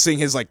 It's cool seeing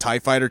his like TIE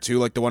fighter too,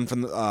 like the one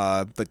from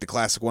like the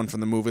classic one from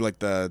the movie, like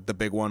the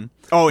big one.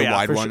 Oh the yeah,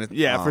 wide for one. Sure.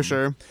 Yeah, for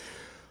sure.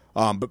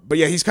 But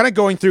yeah, he's kind of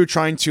going through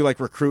trying to like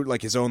recruit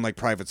like his own like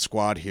private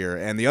squad here,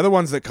 and the other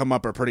ones that come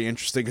up are pretty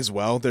interesting as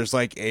well. There's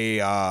like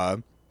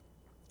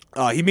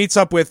he meets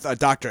up with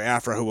Dr.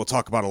 Aphra, who we'll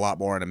talk about a lot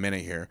more in a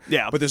minute here.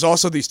 Yeah. But there's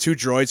also these two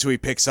droids who he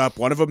picks up.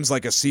 One of them's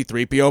like a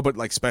C-3PO, but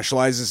like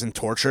specializes in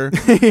torture.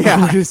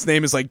 Yeah. His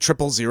name is like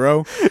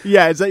 000.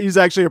 Yeah, he's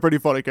actually a pretty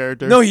funny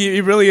character. No,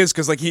 he really is,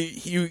 because like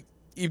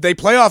they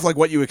play off like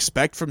what you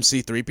expect from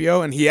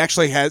C-3PO, and he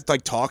actually has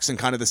like talks in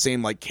kind of the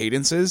same like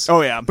cadences.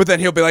 Oh, yeah. But then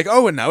he'll be like,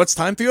 oh, and now it's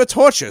time for your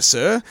torture,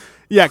 sir.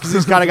 Yeah, because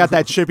he's kind of got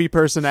that chippy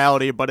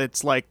personality, but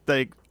it's like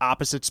the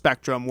opposite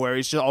spectrum where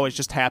he's always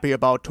just happy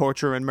about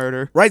torture and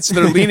murder. Right, so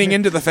they're leaning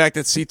into the fact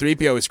that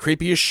C-3PO is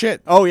creepy as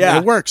shit. Oh, yeah.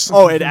 And it works.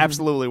 Oh, it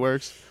absolutely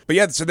works. But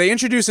yeah, so they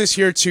introduce us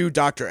here to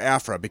Dr.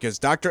 Aphra, because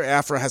Dr.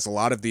 Aphra has a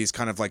lot of these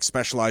kind of like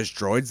specialized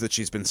droids that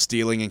she's been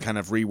stealing and kind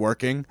of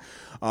reworking.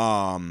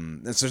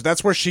 And so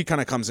that's where she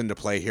kind of comes into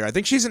play here. I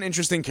think she's an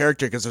interesting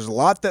character because there's a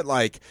lot that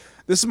like,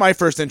 this is my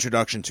first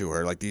introduction to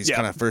her, like these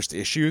kind of first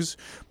issues.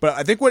 But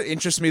I think what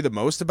interests me the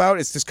most about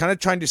is just kind of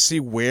trying to see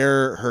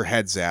where her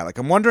head's at. Like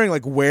I'm wondering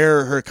like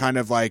where her kind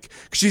of like,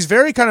 'cause she's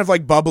very kind of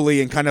like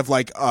bubbly and kind of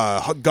like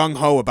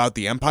gung-ho about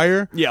the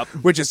Empire. Yep.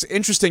 Which is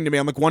interesting to me.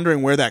 I'm like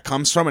wondering where that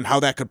comes from and how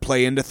that could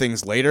play into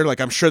things later.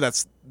 Like I'm sure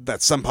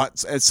at some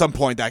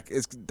point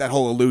that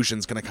whole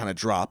illusion's going to kind of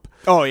drop.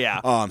 Oh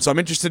yeah. So I'm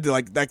interested to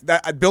like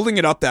that building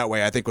it up that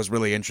way. I think was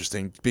really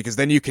interesting because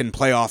then you can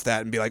play off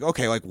that and be like,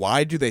 okay, like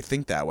why do they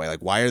think that way?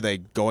 Like why are they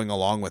going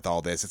along with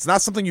all this? It's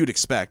not something you'd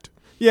expect.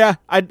 Yeah,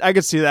 I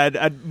could see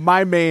that.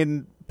 My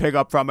main pick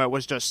up from it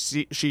was just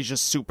she's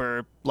just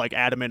super like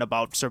adamant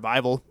about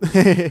survival.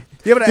 Yeah,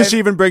 but she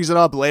even brings it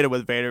up later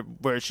with Vader,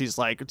 where she's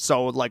like,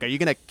 "So, like, are you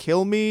gonna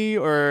kill me,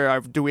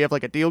 or do we have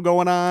like a deal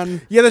going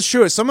on?" Yeah, that's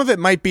true. Some of it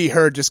might be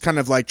her just kind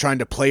of like trying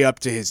to play up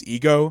to his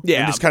ego. Yeah.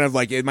 And just kind of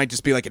like, it might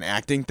just be like an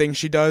acting thing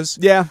she does.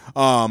 Yeah.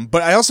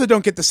 But I also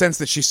don't get the sense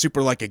that she's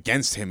super like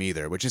against him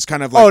either, which is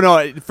kind of like. Oh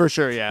no, for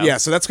sure. Yeah. Yeah,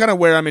 so that's kind of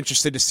where I'm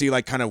interested to see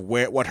like kind of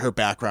what her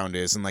background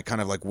is and like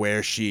kind of like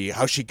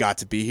how she got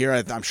to be here.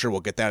 I'm sure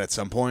we'll get that at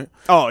some point.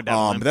 Oh,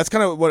 definitely. But that's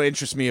kind of what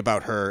interests me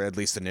about her, at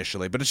least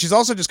initially. But she's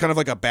also just kind of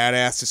like a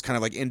badass, just kind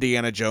of like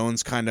Indiana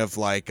Jones, kind of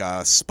like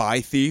a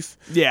spy thief.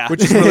 Yeah.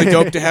 Which is really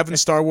dope to have in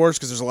Star Wars,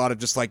 because there's a lot of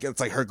just like, it's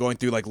like her going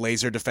through like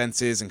laser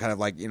defenses and kind of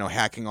like,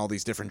 hacking all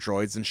these different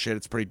droids and shit.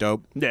 It's pretty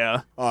dope.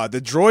 Yeah.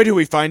 The droid who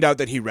we find out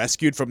that he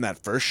rescued from that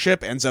first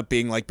ship ends up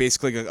being like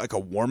basically like a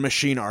war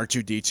machine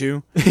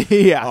R2-D2.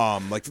 Yeah.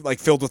 Like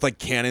filled with like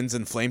cannons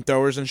and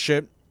flamethrowers and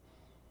shit.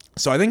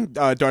 So I think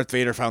Darth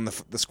Vader found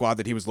the squad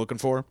that he was looking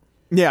for.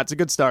 Yeah, it's a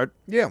good start.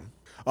 Yeah.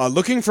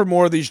 Looking for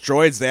more of these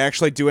droids, they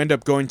actually do end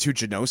up going to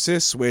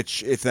Geonosis,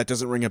 which, if that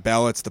doesn't ring a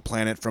bell, it's the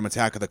planet from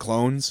Attack of the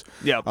Clones.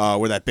 Yep.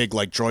 Where that big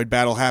like droid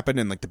battle happened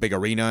and like the big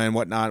arena and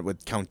whatnot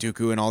with Count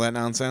Dooku and all that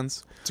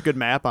nonsense. It's a good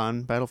map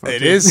on Battlefront.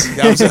 It is.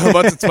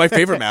 It's my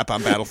favorite map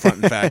on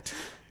Battlefront, in fact.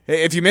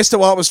 If you missed it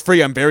while it was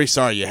free, I'm very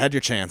sorry. You had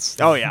your chance.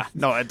 Oh yeah,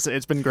 no,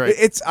 it's been great.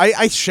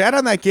 I shat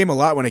on that game a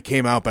lot when it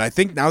came out, but I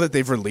think now that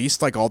they've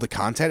released like all the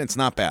content, it's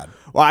not bad.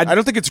 Well, I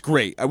don't think it's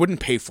great. I wouldn't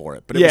pay for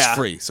it, but it was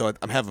free, so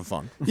I'm having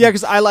fun. Yeah,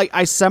 because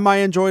I semi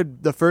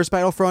enjoyed the first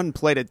Battlefront and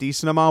played a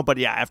decent amount, but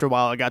yeah, after a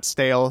while it got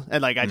stale,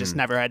 and like I just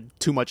never had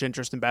too much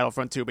interest in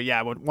Battlefront 2. But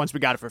yeah, once we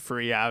got it for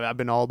free, yeah, I've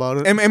been all about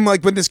it. And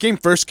like when this game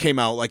first came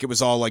out, like it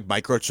was all like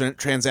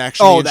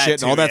microtransaction and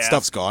shit, and all that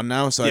stuff's gone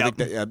now. So I think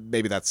that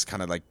maybe that's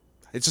kind of like,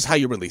 it's just how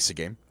you release a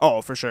game.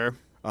 Oh, for sure.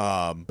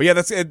 But yeah,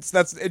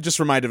 it just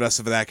reminded us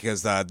of that,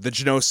 because the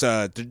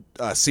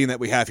Geonosis scene that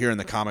we have here in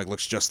the comic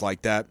looks just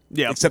like that.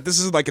 Yeah. Except this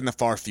is like in the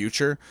far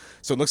future,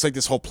 so it looks like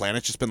this whole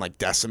planet's just been like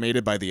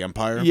decimated by the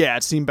Empire. Yeah,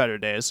 it's seen better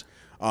days.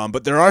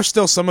 But there are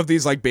still some of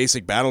these like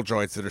basic battle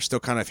droids that are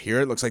still kind of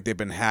here. It looks like they've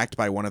been hacked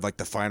by one of like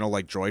the final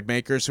like droid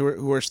makers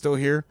who are still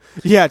here.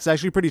 Yeah, it's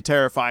actually pretty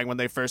terrifying when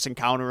they first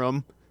encounter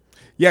them.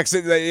 Yeah,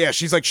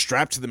 she's like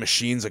strapped to the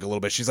machines like a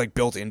little bit. She's like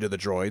built into the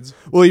droids.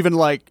 Well, even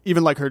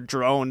like her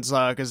drones,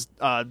 because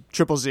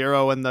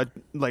 000 and the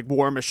like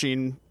War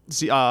Machine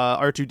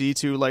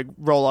R2-D2 like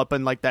roll up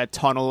in like that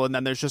tunnel, and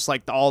then there's just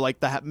like all like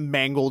the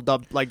mangled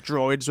up like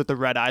droids with the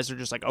red eyes are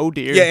just like, oh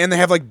dear. Yeah, and they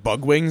have like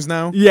bug wings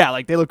now. Yeah,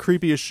 like they look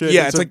creepy as shit.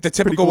 Yeah, it's like the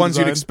typical cool ones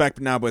design. you'd expect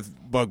now with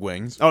bug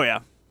wings. Oh yeah,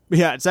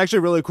 yeah. It's actually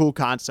a really cool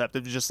concept.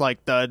 It's just like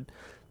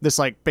this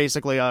like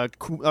basically a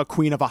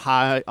queen of a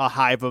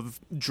hive of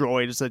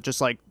droids that just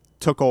like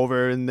took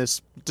over in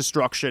this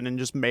destruction and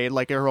just made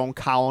like her own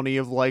colony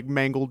of like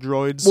mangled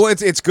droids. Well,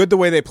 it's good the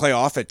way they play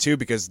off it too,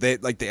 because they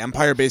like the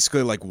Empire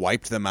basically like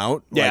wiped them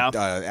out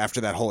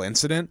after that whole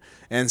incident,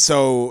 and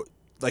so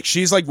like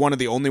she's like one of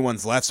the only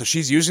ones left, so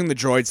she's using the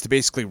droids to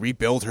basically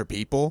rebuild her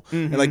people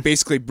and like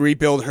basically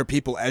rebuild her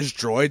people as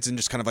droids and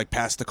just kind of like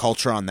pass the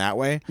culture on that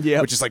way.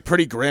 Yeah, which is like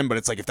pretty grim, but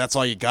it's like if that's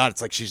all you got,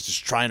 it's like she's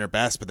just trying her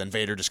best, but then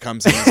Vader just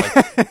comes in and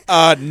is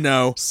like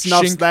no,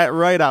 snuffs that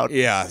right out.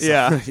 Yeah,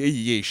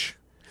 yeesh.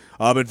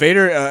 But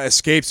Vader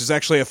escapes. There's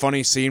actually a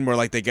funny scene where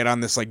like they get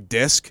on this like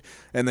disc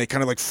and they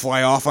kind of like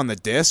fly off on the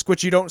disc,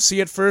 which you don't see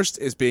at first,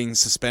 is being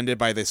suspended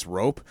by this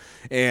rope.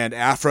 And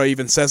Aphra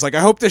even says like, I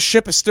hope this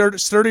ship is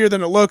sturdier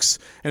than it looks.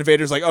 And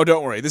Vader's like, oh,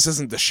 don't worry, this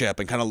isn't the ship,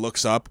 and kind of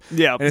looks up.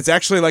 Yeah. And it's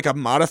actually like a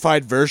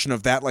modified version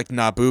of that like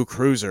Naboo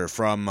cruiser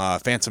from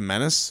Phantom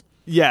Menace.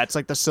 Yeah, it's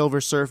like the Silver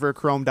Surfer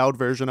chromed out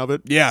version of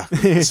it. Yeah,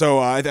 so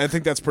I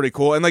think that's pretty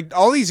cool. And like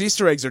all these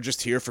Easter eggs are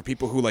just here for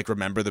people who like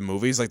remember the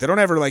movies. Like they don't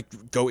ever like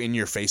go in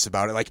your face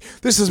about it. Like,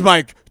 this is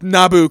my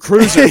Naboo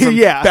cruiser from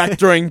back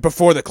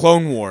before the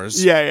Clone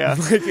Wars. Yeah.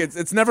 Like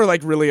it's never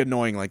like really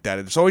annoying like that.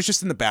 It's always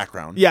just in the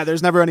background. Yeah,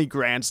 there's never any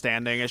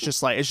grandstanding. It's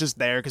just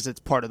there because it's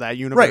part of that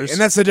universe. Right, and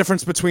that's the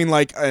difference between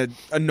like a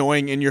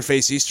annoying in your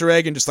face Easter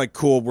egg and just like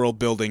cool world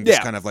building,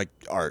 just kind of like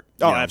art.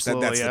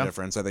 Absolutely. That's the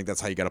difference. I think that's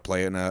how you got to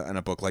play it in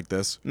a book like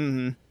this.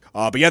 Mm-hmm.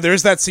 But yeah, there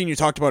is that scene you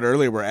talked about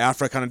earlier where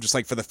Aphra kind of just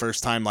like for the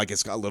first time like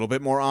is a little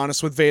bit more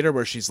honest with Vader,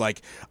 where she's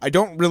like, I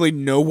don't really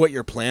know what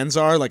your plans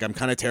are. Like, I'm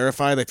kind of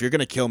terrified. Like, if you're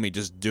gonna kill me,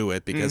 just do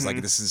it, because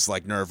like this is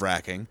like nerve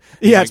wracking.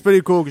 Yeah, like, it's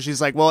pretty cool because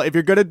she's like, well, if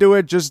you're gonna do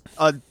it, just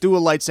do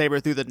a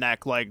lightsaber through the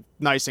neck, like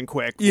nice and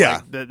quick.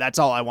 Yeah, like, that's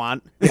all I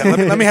want. Yeah,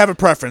 let me have a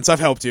preference. I've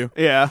helped you.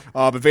 Yeah.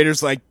 But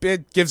Vader's like,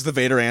 it gives the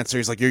Vader answer.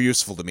 He's like, you're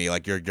useful to me.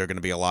 Like, you're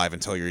gonna be alive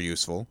until you're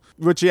useful.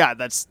 Which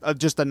that's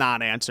just a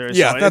non-answer.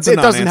 Yeah, so that's it a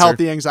non-answer. doesn't help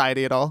the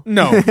anxiety at all.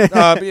 No,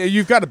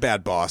 you've got a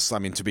bad boss. I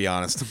mean, to be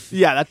honest.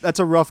 Yeah, that's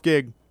a rough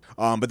gig.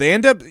 But they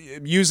end up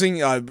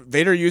using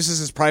Vader uses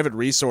his private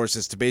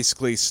resources to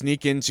basically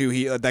sneak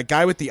into that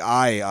guy with the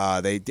eye.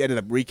 They ended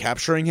up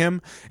recapturing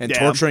him and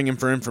torturing him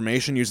for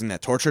information using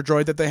that torture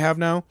droid that they have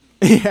now.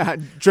 Yeah,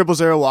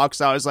 000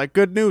 walks out. He's like,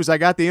 "Good news, I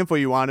got the info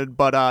you wanted,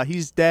 but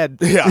he's dead."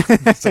 Yeah,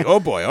 it's like, oh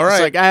boy, all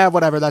right. It's like,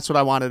 whatever. That's what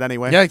I wanted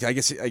anyway. Yeah, I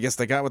guess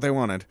they got what they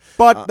wanted.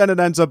 But then it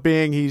ends up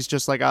being he's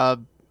just like a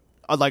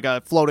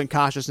floating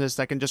consciousness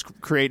that can just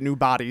create new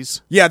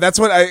bodies. Yeah, that's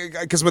what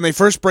because when they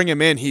first bring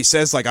him in, he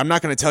says like, I'm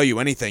not going to tell you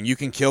anything. You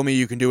can kill me.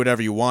 You can do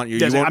whatever you want.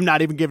 I'm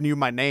not even giving you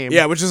my name.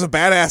 Yeah, which is a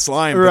badass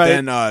line.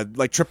 Right. But then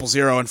like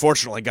 000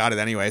 unfortunately got it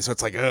anyway. So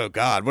it's like, oh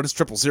God, what is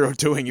 000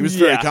 doing? He was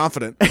very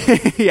confident.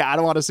 Yeah, I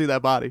don't want to see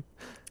that body.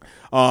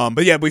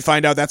 But yeah, we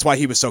find out that's why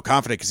he was so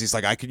confident because he's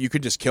like, you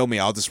could just kill me.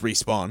 I'll just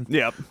respawn.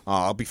 Yep.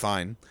 I'll be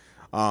fine.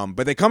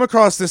 But they come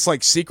across this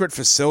like secret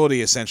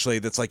facility essentially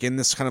that's like in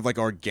this kind of like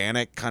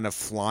organic kind of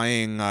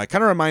flying. Kind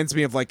of reminds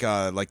me of like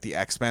the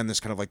X-Men.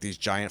 There's kind of like these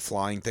giant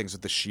flying things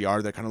with the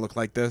Shi'ar that kind of look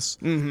like this.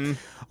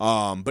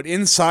 Mm-hmm. But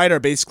inside are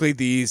basically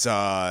these.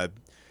 I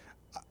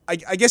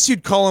guess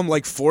you'd call them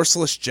like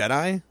forceless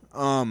Jedi.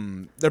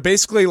 They're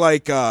basically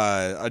like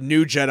a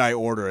new Jedi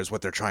Order is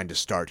what they're trying to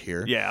start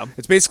here. Yeah.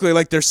 It's basically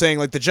like they're saying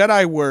like the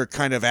Jedi were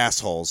kind of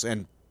assholes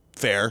and.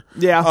 Fair.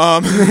 Yeah.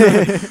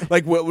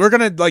 Like we're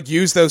gonna like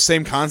use those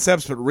same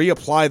concepts but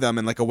reapply them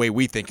in like a way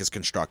we think is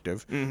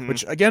constructive. Mm-hmm.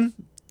 Which again,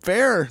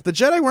 fair. The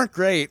Jedi weren't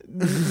great.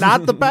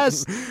 Not the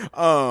best.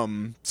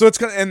 So it's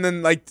kind of, and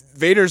then like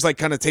Vader's like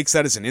kind of takes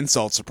that as an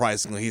insult.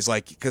 Surprisingly, he's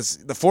like, because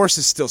the Force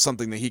is still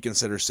something that he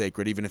considers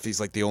sacred, even if he's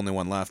like the only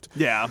one left.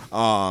 Yeah.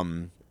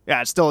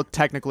 Yeah, it's still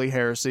technically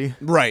heresy.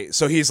 Right.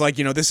 So he's like,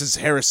 this is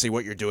heresy.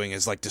 What you're doing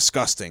is like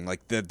disgusting.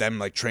 Like them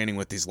like training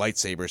with these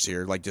lightsabers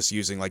here, like just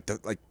using like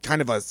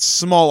kind of a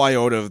small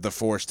iota of the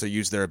Force to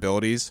use their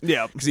abilities.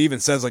 Yeah. Because he even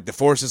says like the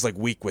Force is like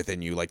weak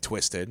within you, like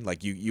twisted.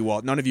 Like you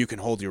all, none of you can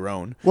hold your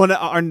own. Well,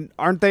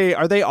 aren't they?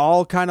 Are they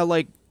all kind of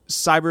like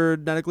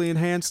cybernetically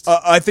enhanced?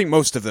 I think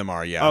most of them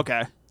are. Yeah.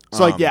 Okay.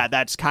 So, like, yeah,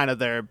 that's kind of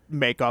their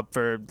makeup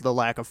for the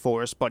lack of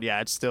Force, but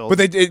yeah, it's still... But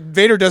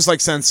Vader does,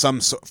 like, sense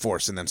some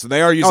Force in them, so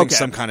they are using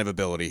some kind of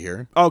ability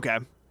here. Okay.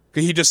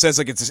 He just says,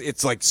 like,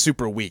 it's like,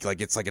 super weak,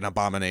 like, it's like an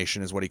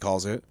abomination is what he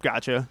calls it.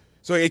 Gotcha.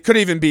 So it could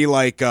even be,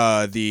 like,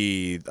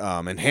 the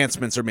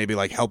enhancements or maybe,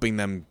 like, helping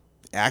them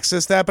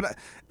access that, but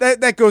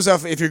that goes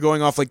off if you're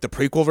going off, like, the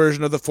prequel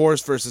version of the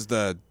Force versus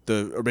the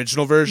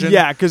original version.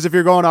 Yeah, because if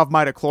you're going off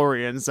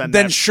midichlorians,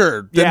 then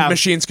sure, then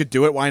machines could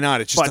do it. Why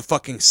not? It's just a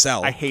fucking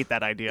cell. I hate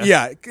that idea.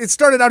 Yeah, it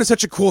started out as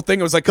such a cool thing.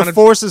 It was like the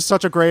Force is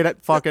such a great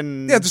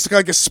fucking... Yeah, just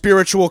like a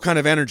spiritual kind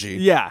of energy.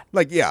 Yeah.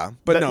 Like, yeah,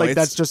 but no, like,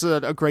 that's just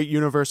a great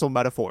universal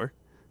metaphor.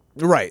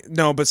 Right.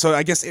 No, but so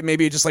I guess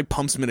maybe it just like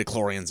pumps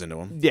midichlorians into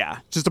him. Yeah,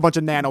 just a bunch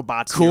of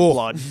nanobots in your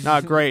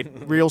blood. Great.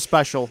 Real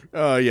special.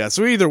 Yeah,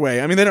 so either way,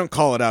 I mean, they don't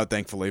call it out,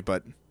 thankfully,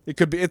 but it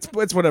could be, it's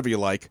whatever you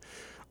like.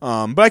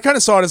 But I kind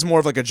of saw it as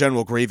more of like a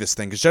General Grievous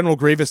thing, because General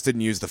Grievous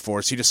didn't use the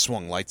Force, he just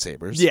swung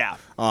lightsabers. Yeah.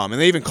 And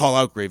they even call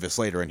out Grievous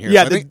later in here.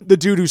 Yeah, so the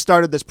dude who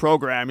started this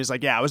program, he's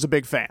like, yeah, I was a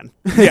big fan.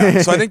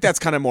 Yeah, so I think that's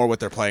kind of more what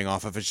they're playing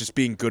off of, is just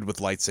being good with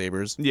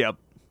lightsabers. Yep.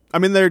 I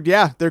mean, they're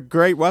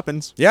great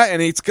weapons. Yeah,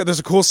 and there's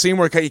a cool scene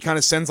where he kind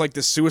of sends like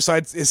this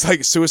Suicide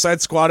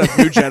Squad of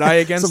new Jedi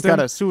against Some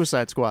kind of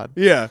Suicide Squad.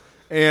 Yeah,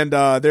 and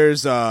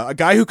there's a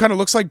guy who kind of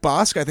looks like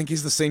Bosk. I think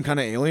he's the same kind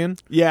of alien.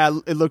 Yeah,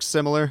 it looks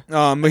similar.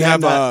 We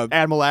have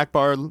Admiral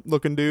Akbar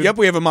looking dude. Yep,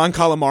 we have a Mon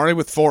Calamari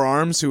with 4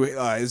 arms who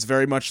is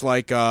very much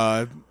like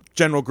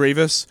General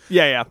Grievous.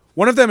 Yeah.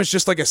 One of them is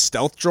just like a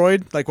stealth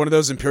droid, like one of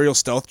those Imperial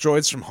stealth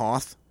droids from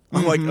Hoth.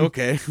 I'm like,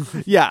 okay.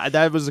 Yeah,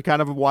 that was a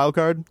kind of a wild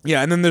card.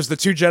 Yeah, and then there's the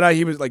 2 Jedi,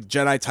 he was like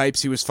Jedi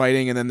types he was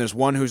fighting, and then there's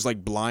one who's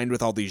like blind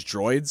with all these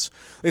droids.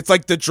 It's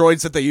like the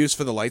droids that they use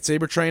for the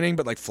lightsaber training,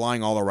 but like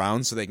flying all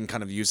around so they can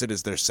kind of use it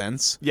as their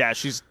sense. Yeah,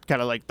 she's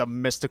kind of like the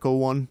mystical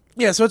one.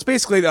 Yeah, so it's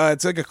basically,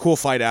 it's like a cool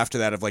fight after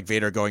that of like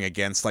Vader going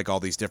against like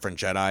all these different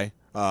Jedi,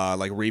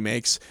 like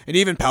remakes. And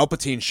even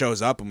Palpatine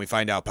shows up and we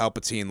find out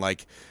Palpatine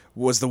like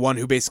was the one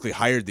who basically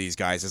hired these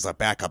guys as a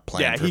backup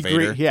plan for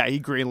Vader. He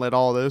greenlit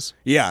all this.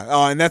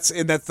 Yeah, and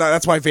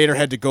that's why Vader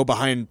had to go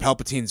behind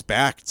Palpatine's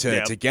back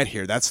to get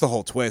here. That's the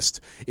whole twist,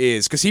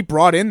 is because he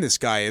brought in this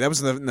guy. That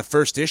was in the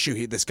first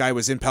issue. This guy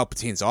was in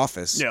Palpatine's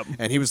office,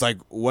 and he was like,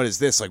 "What is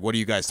this? Like, what are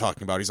you guys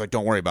talking about?" He's like,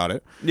 "Don't worry about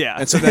it." Yeah,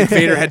 and so then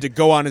Vader had to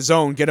go on his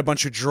own, get a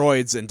bunch of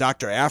droids and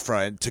Dr.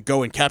 Aphra to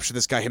go and capture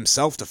this guy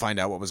himself to find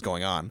out what was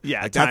going on.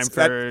 Yeah, like, time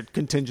for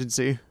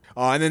contingency.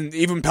 And then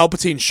even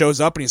Palpatine shows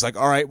up and he's like,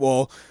 "All right,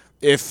 well,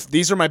 if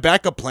these are my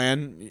backup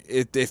plan,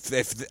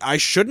 if I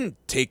shouldn't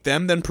take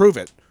them, then prove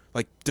it.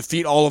 Like,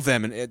 defeat all of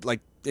them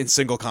in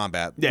single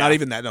combat. Yeah. Not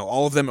even that, no,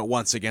 all of them at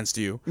once against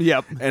you."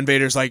 Yep. And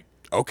Vader's like,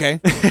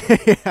 okay.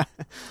 Yeah.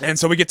 And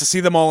so we get to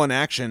see them all in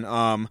action.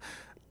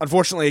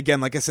 Unfortunately,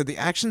 again, like I said, the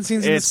action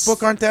scenes in this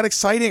book aren't that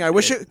exciting. I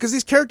wish it, because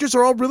these characters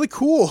are all really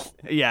cool.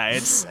 Yeah,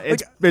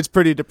 it's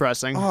pretty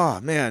depressing. Oh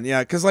man,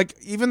 yeah, because like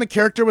even the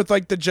character with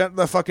like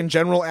the fucking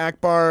General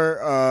Akbar,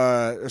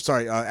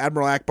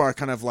 Admiral Akbar,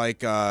 kind of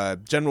like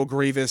General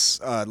Grievous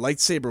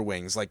lightsaber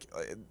wings, like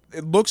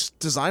it looks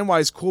design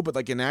wise cool, but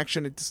like in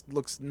action, it just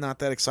looks not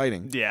that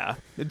exciting. Yeah,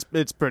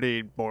 it's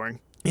pretty boring.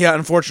 Yeah,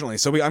 unfortunately.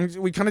 So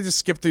we kind of just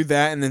skip through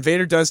that, and then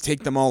Vader does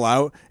take them all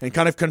out and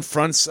kind of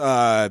confronts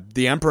the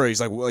Emperor.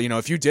 He's like, well,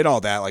 if you did all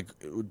that, like,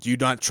 do you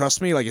not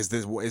trust me? Like,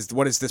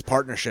 what is this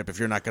partnership if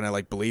you're not gonna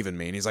like believe in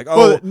me? And he's like, oh,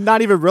 well,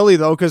 not even really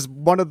though, because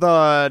one of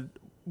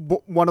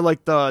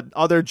like the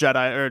other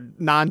Jedi or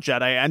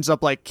non-Jedi ends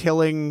up like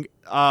killing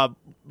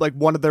like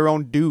one of their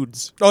own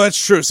dudes. oh, that's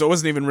true. So it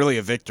wasn't even really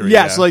a victory.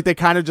 Yeah, so like they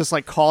kind of just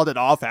like called it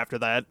off after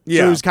that.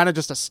 Yeah. So it was kind of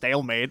just a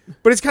stalemate.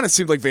 but it kind of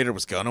seemed like Vader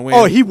was gonna win.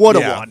 Oh, he would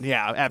have Yeah. won.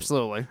 Yeah,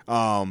 absolutely.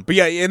 But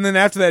yeah, and then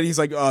after that, he's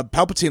like,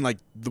 Palpatine, like,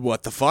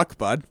 what the fuck,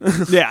 bud?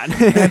 Yeah. And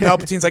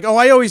Palpatine's like, oh,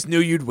 I always knew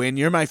you'd win.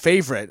 You're my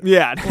favorite.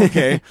 Yeah.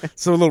 Okay.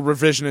 So a little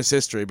revisionist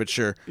history, but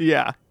sure.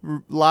 Yeah. A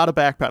lot of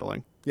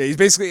backpedaling. Yeah, he's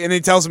basically, and he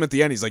tells him at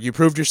the end, he's like, you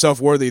proved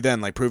yourself worthy then,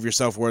 like, prove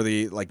yourself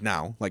worthy, like,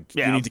 now. Like,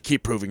 you Yeah. need to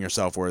keep proving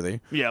yourself worthy.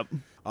 Yep.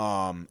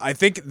 I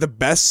think the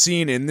best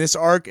scene in this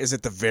arc is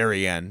at the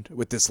very end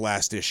with this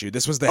last issue.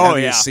 This was the Oh,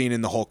 heaviest yeah. scene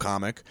in the whole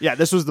comic. Yeah,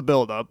 this was the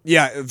build-up.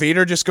 Yeah,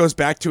 Vader just goes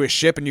back to his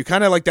ship, and you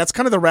kind of like, that's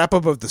kind of the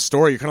wrap-up of the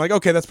story. You're kind of like,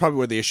 okay, that's probably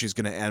where the issue's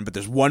going to end, but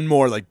there's one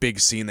more, like, big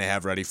scene they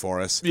have ready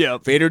for us. Yeah.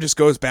 Vader just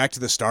goes back to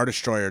the Star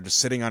Destroyer, just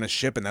sitting on his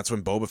ship, and that's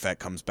when Boba Fett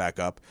comes back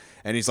up,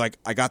 and he's like,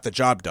 I got the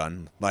job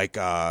done. Like,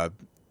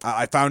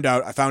 I found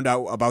out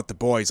about the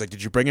boy. He's like,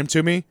 did you bring him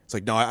to me? It's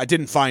like, no, I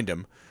didn't find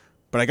him,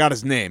 but I got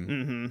his name.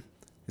 Mm-hmm.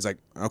 He's like,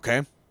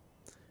 okay.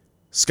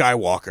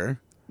 Skywalker.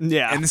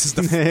 Yeah. And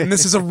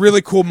this is a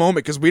really cool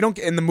moment because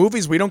in the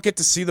movies we don't get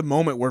to see the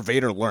moment where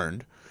Vader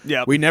learned.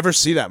 Yep. We never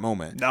see that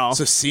moment. No.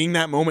 So seeing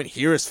that moment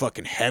here is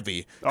fucking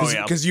heavy. Oh,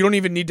 yeah. Because you don't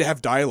even need to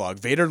have dialogue.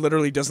 Vader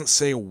literally doesn't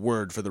say a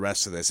word for the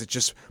rest of this. It's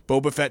just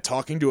Boba Fett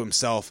talking to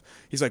himself.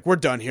 He's like, we're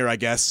done here, I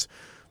guess.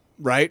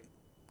 Right?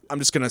 I'm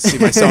just going to see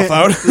myself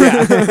out.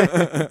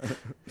 Yeah.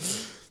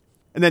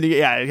 And then,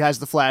 it has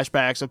the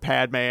flashbacks of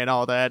Padme and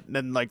all that, and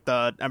then, like,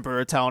 the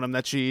Emperor telling him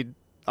that she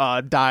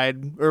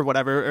died or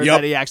whatever, or Yep.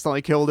 that he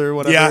accidentally killed her or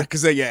whatever. Yeah,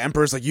 because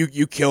Emperor's like,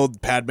 you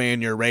killed Padme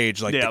in your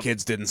rage, like Yep. the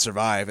kids didn't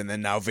survive, and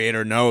then now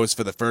Vader knows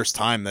for the first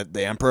time that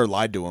the Emperor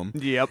lied to him.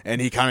 Yep.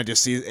 And he kind of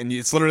just sees, and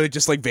it's literally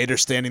just like Vader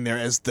standing there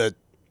as the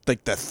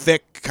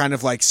thick kind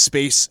of like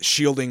space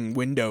shielding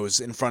windows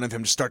in front of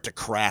him just start to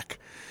crack,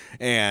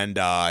 and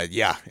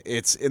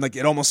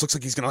it almost looks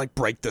like he's gonna like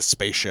break the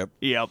spaceship.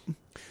 Yep.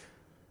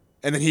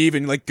 And then he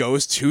even like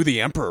goes to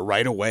the Emperor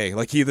right away.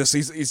 Like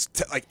he's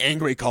like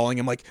angry, calling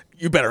him like,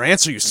 "You better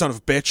answer, you son of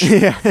a bitch."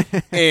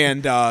 Yeah.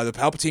 And the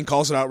Palpatine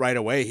calls it out right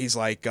away. He's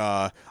like,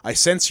 "I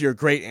sense your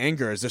great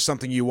anger. Is there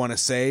something you want to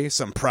say?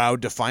 Some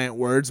proud, defiant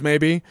words,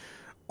 maybe,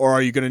 or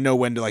are you gonna know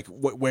when to like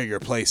where your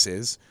place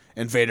is?"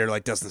 And Vader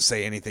like doesn't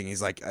say anything.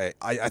 He's like,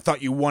 "I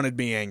thought you wanted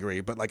me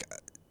angry, but like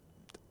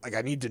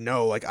I need to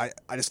know. Like I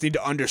just need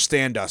to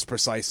understand us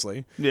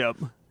precisely." Yep.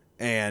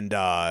 And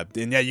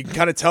yeah, you can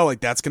kind of tell like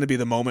that's going to be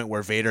the moment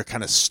where Vader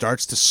kind of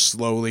starts to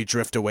slowly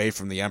drift away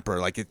from the Emperor.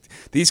 Like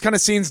these kind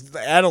of scenes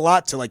add a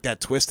lot to like that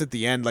twist at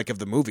the end, like of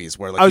the movies,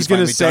 where like I was he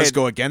finally gonna say, does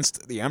go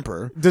against the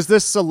Emperor. Does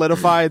this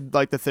solidify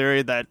like the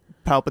theory that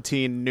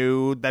Palpatine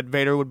knew that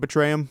Vader would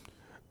betray him?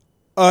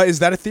 Is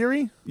that a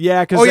theory?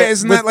 Yeah. Cause Oh yeah,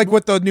 isn't that like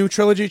what the new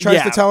trilogy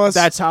tries to tell us?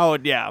 That's how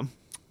it. Yeah.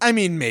 I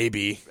mean,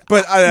 maybe,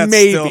 but that's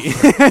Maybe.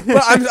 Still,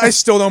 but I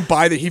still don't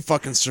buy that he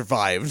fucking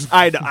survived.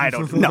 I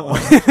don't know.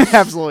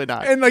 Absolutely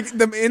not. And like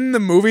in the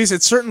movies,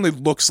 it certainly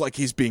looks like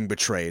he's being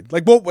betrayed.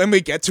 Like, well, when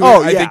we get to it,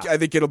 Oh, I yeah.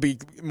 think it'll be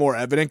more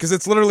evident because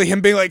it's literally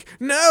him being like,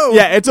 "No,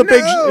 Yeah, it's a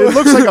big. no." It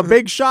looks like a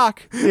big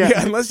shock. Yeah.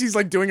 Yeah. Unless he's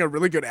like doing a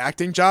really good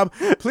acting job,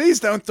 please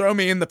don't throw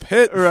me in the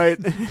pit. Right.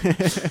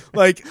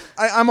 Like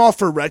I'm all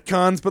for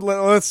retcons, but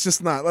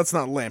let's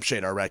not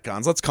lampshade our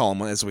retcons. Let's call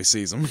them as we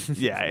see them.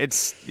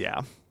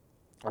 Yeah.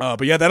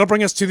 But yeah, that'll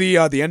bring us to the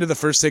end of the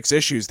first 6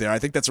 issues. There, I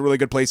think that's a really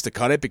good place to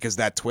cut it because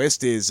that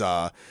twist is.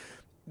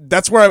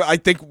 That's where I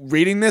think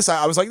reading this,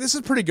 I was like, this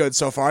is pretty good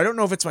so far. I don't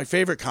know if it's my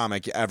favorite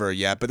comic ever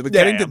yet, but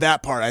getting to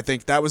that part, I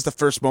think that was the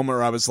first moment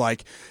where I was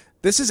like,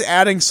 this is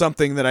adding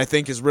something that I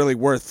think is really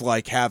worth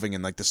like having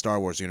in like the Star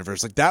Wars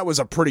universe. Like that was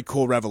a pretty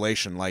cool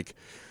revelation. Like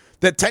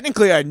that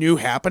technically I knew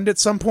happened at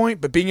some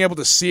point, but being able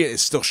to see it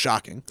is still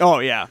shocking. Oh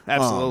yeah,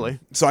 absolutely.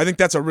 So I think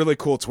that's a really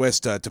cool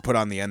twist to put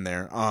on the end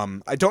there.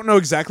 I don't know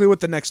exactly what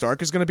the next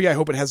arc is going to be. I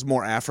hope it has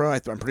more Afra.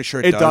 I'm pretty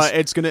sure it does.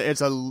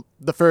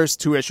 The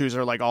first 2 issues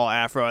are like all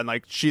Afro, and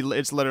like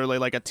it's literally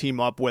like a team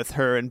up with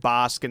her and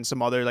Bosk and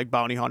some other like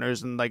bounty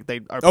hunters, and like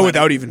they are.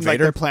 Without even like,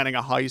 Vader? they're planning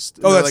a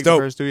heist. Oh, that's like dope.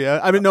 The first 2, yeah.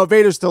 I mean, no,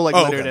 Vader's still like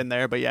littered okay. in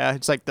there, but yeah,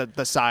 it's like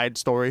the side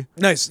story.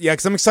 Nice, yeah,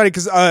 because I'm excited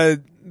because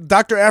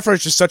Dr. Afra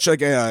is just such like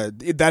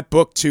that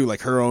book too,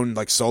 like her own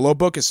like solo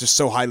book is just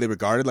so highly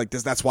regarded. Like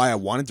that's why I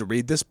wanted to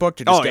read this book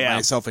to just get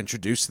myself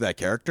introduced to that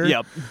character.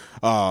 Yep.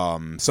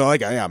 So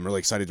like I'm really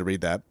excited to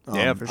read that.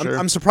 Yeah, for sure.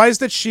 I'm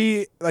surprised that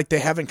they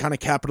haven't kind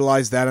of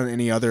capitalized that on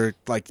any other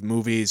like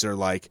movies or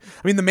like.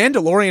 I mean, The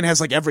Mandalorian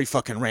has like every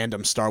fucking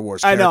random Star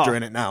Wars character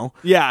in it now.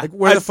 Yeah. Like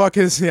where the fuck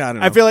is? Yeah, I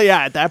don't know. I feel like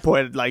at that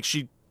point, like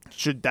she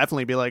should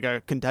definitely be like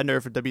a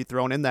contender for to be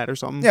thrown in that or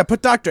something. Yeah,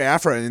 put Dr.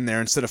 Aphra in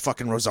there instead of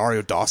fucking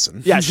Rosario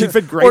Dawson. Yeah, she'd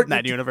fit great in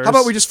that universe. How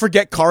about we just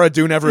forget Cara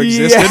Dune ever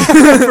existed?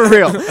 Yeah, for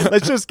real.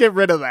 Let's just get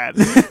rid of that.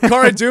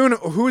 Cara Dune,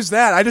 who's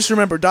that? I just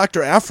remember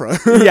Dr. Aphra.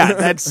 Yeah,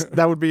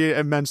 that would be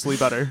immensely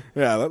better.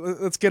 Yeah,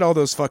 let's get all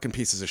those fucking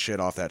pieces of shit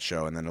off that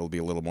show, and then it'll be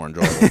a little more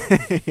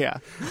enjoyable. Yeah.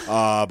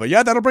 But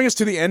yeah, that'll bring us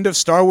to the end of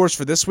Star Wars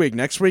for this week.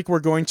 Next week, we're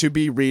going to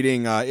be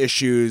reading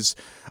issues.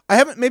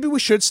 Maybe we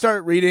should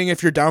start reading,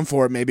 if you're down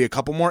for it, maybe a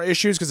couple more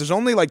issues, because there's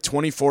only like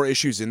 24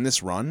 issues in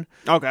this run.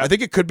 Okay. I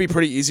think it could be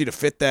pretty easy to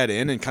fit that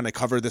in and kind of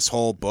cover this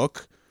whole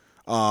book.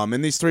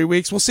 In these 3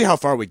 weeks. We'll see how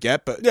far we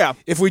get, but yeah,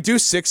 if we do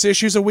 6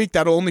 issues a week,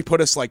 that'll only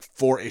put us like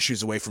 4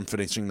 issues away from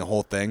finishing the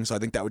whole thing, so I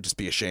think that would just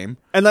be a shame.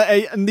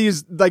 And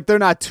these, like, they're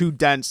not too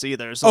dense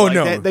either, so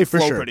they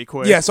flow pretty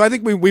quick. Yeah, so I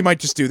think we might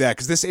just do that,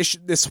 because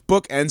this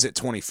book ends at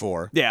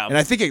 24. Yeah. And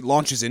I think it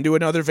launches into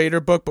another Vader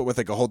book, but with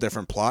like a whole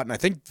different plot, and I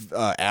think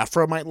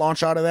Aphra might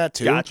launch out of that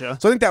too. Gotcha.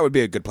 So I think that would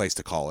be a good place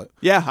to call it.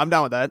 Yeah, I'm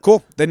down with that.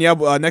 Cool. Then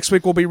next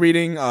week we'll be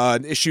reading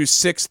issues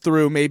 6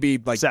 through maybe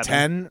like 7.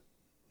 10,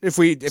 if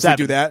we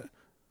do that.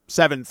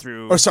 7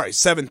 through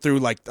 7 through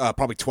like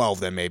probably 12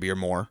 then maybe, or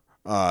more.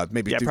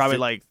 Maybe probably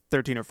like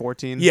 13 or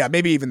 14. Yeah,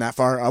 maybe even that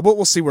far.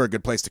 We'll see where a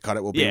good place to cut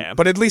it will be. Yeah.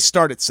 But at least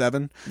start at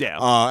 7. Yeah.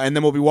 And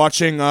then we'll be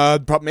watching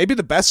maybe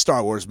the best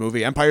Star Wars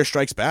movie, Empire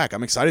Strikes Back.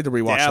 I'm excited to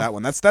rewatch that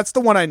one. That's the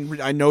one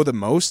I know the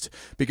most,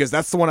 because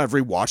that's the one I've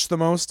rewatched the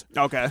most.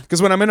 Okay.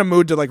 Because when I'm in a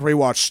mood to like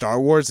rewatch Star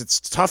Wars, it's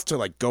tough to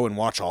like go and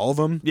watch all of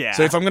them. Yeah.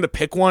 So if I'm gonna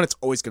pick one, it's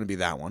always gonna be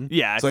that one.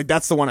 Yeah. So like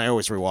that's the one I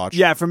always rewatch.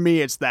 Yeah, for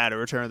me it's that or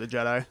Return of the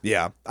Jedi.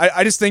 Yeah.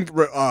 I just think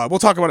we'll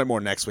talk about it more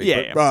next week.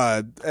 Yeah.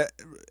 But,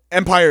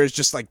 Empire is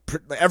just like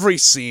every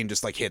scene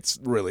just like hits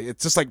really.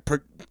 It's just like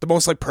the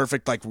most like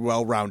perfect, like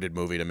well-rounded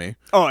movie to me.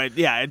 Oh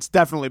yeah, it's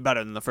definitely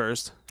better than the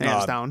first,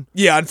 hands down.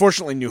 Yeah,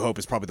 unfortunately, New Hope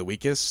is probably the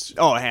weakest.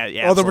 Oh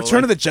yeah. Although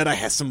Return of the Jedi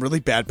has some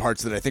really bad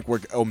parts that I think we're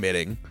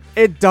omitting.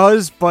 It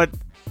does, but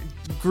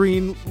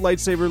green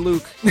lightsaber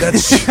Luke.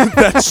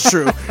 That's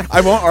true. I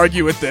won't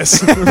argue with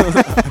this. All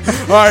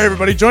right,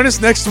 everybody, join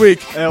us next week.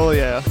 Hell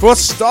yeah. For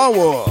Star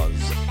Wars.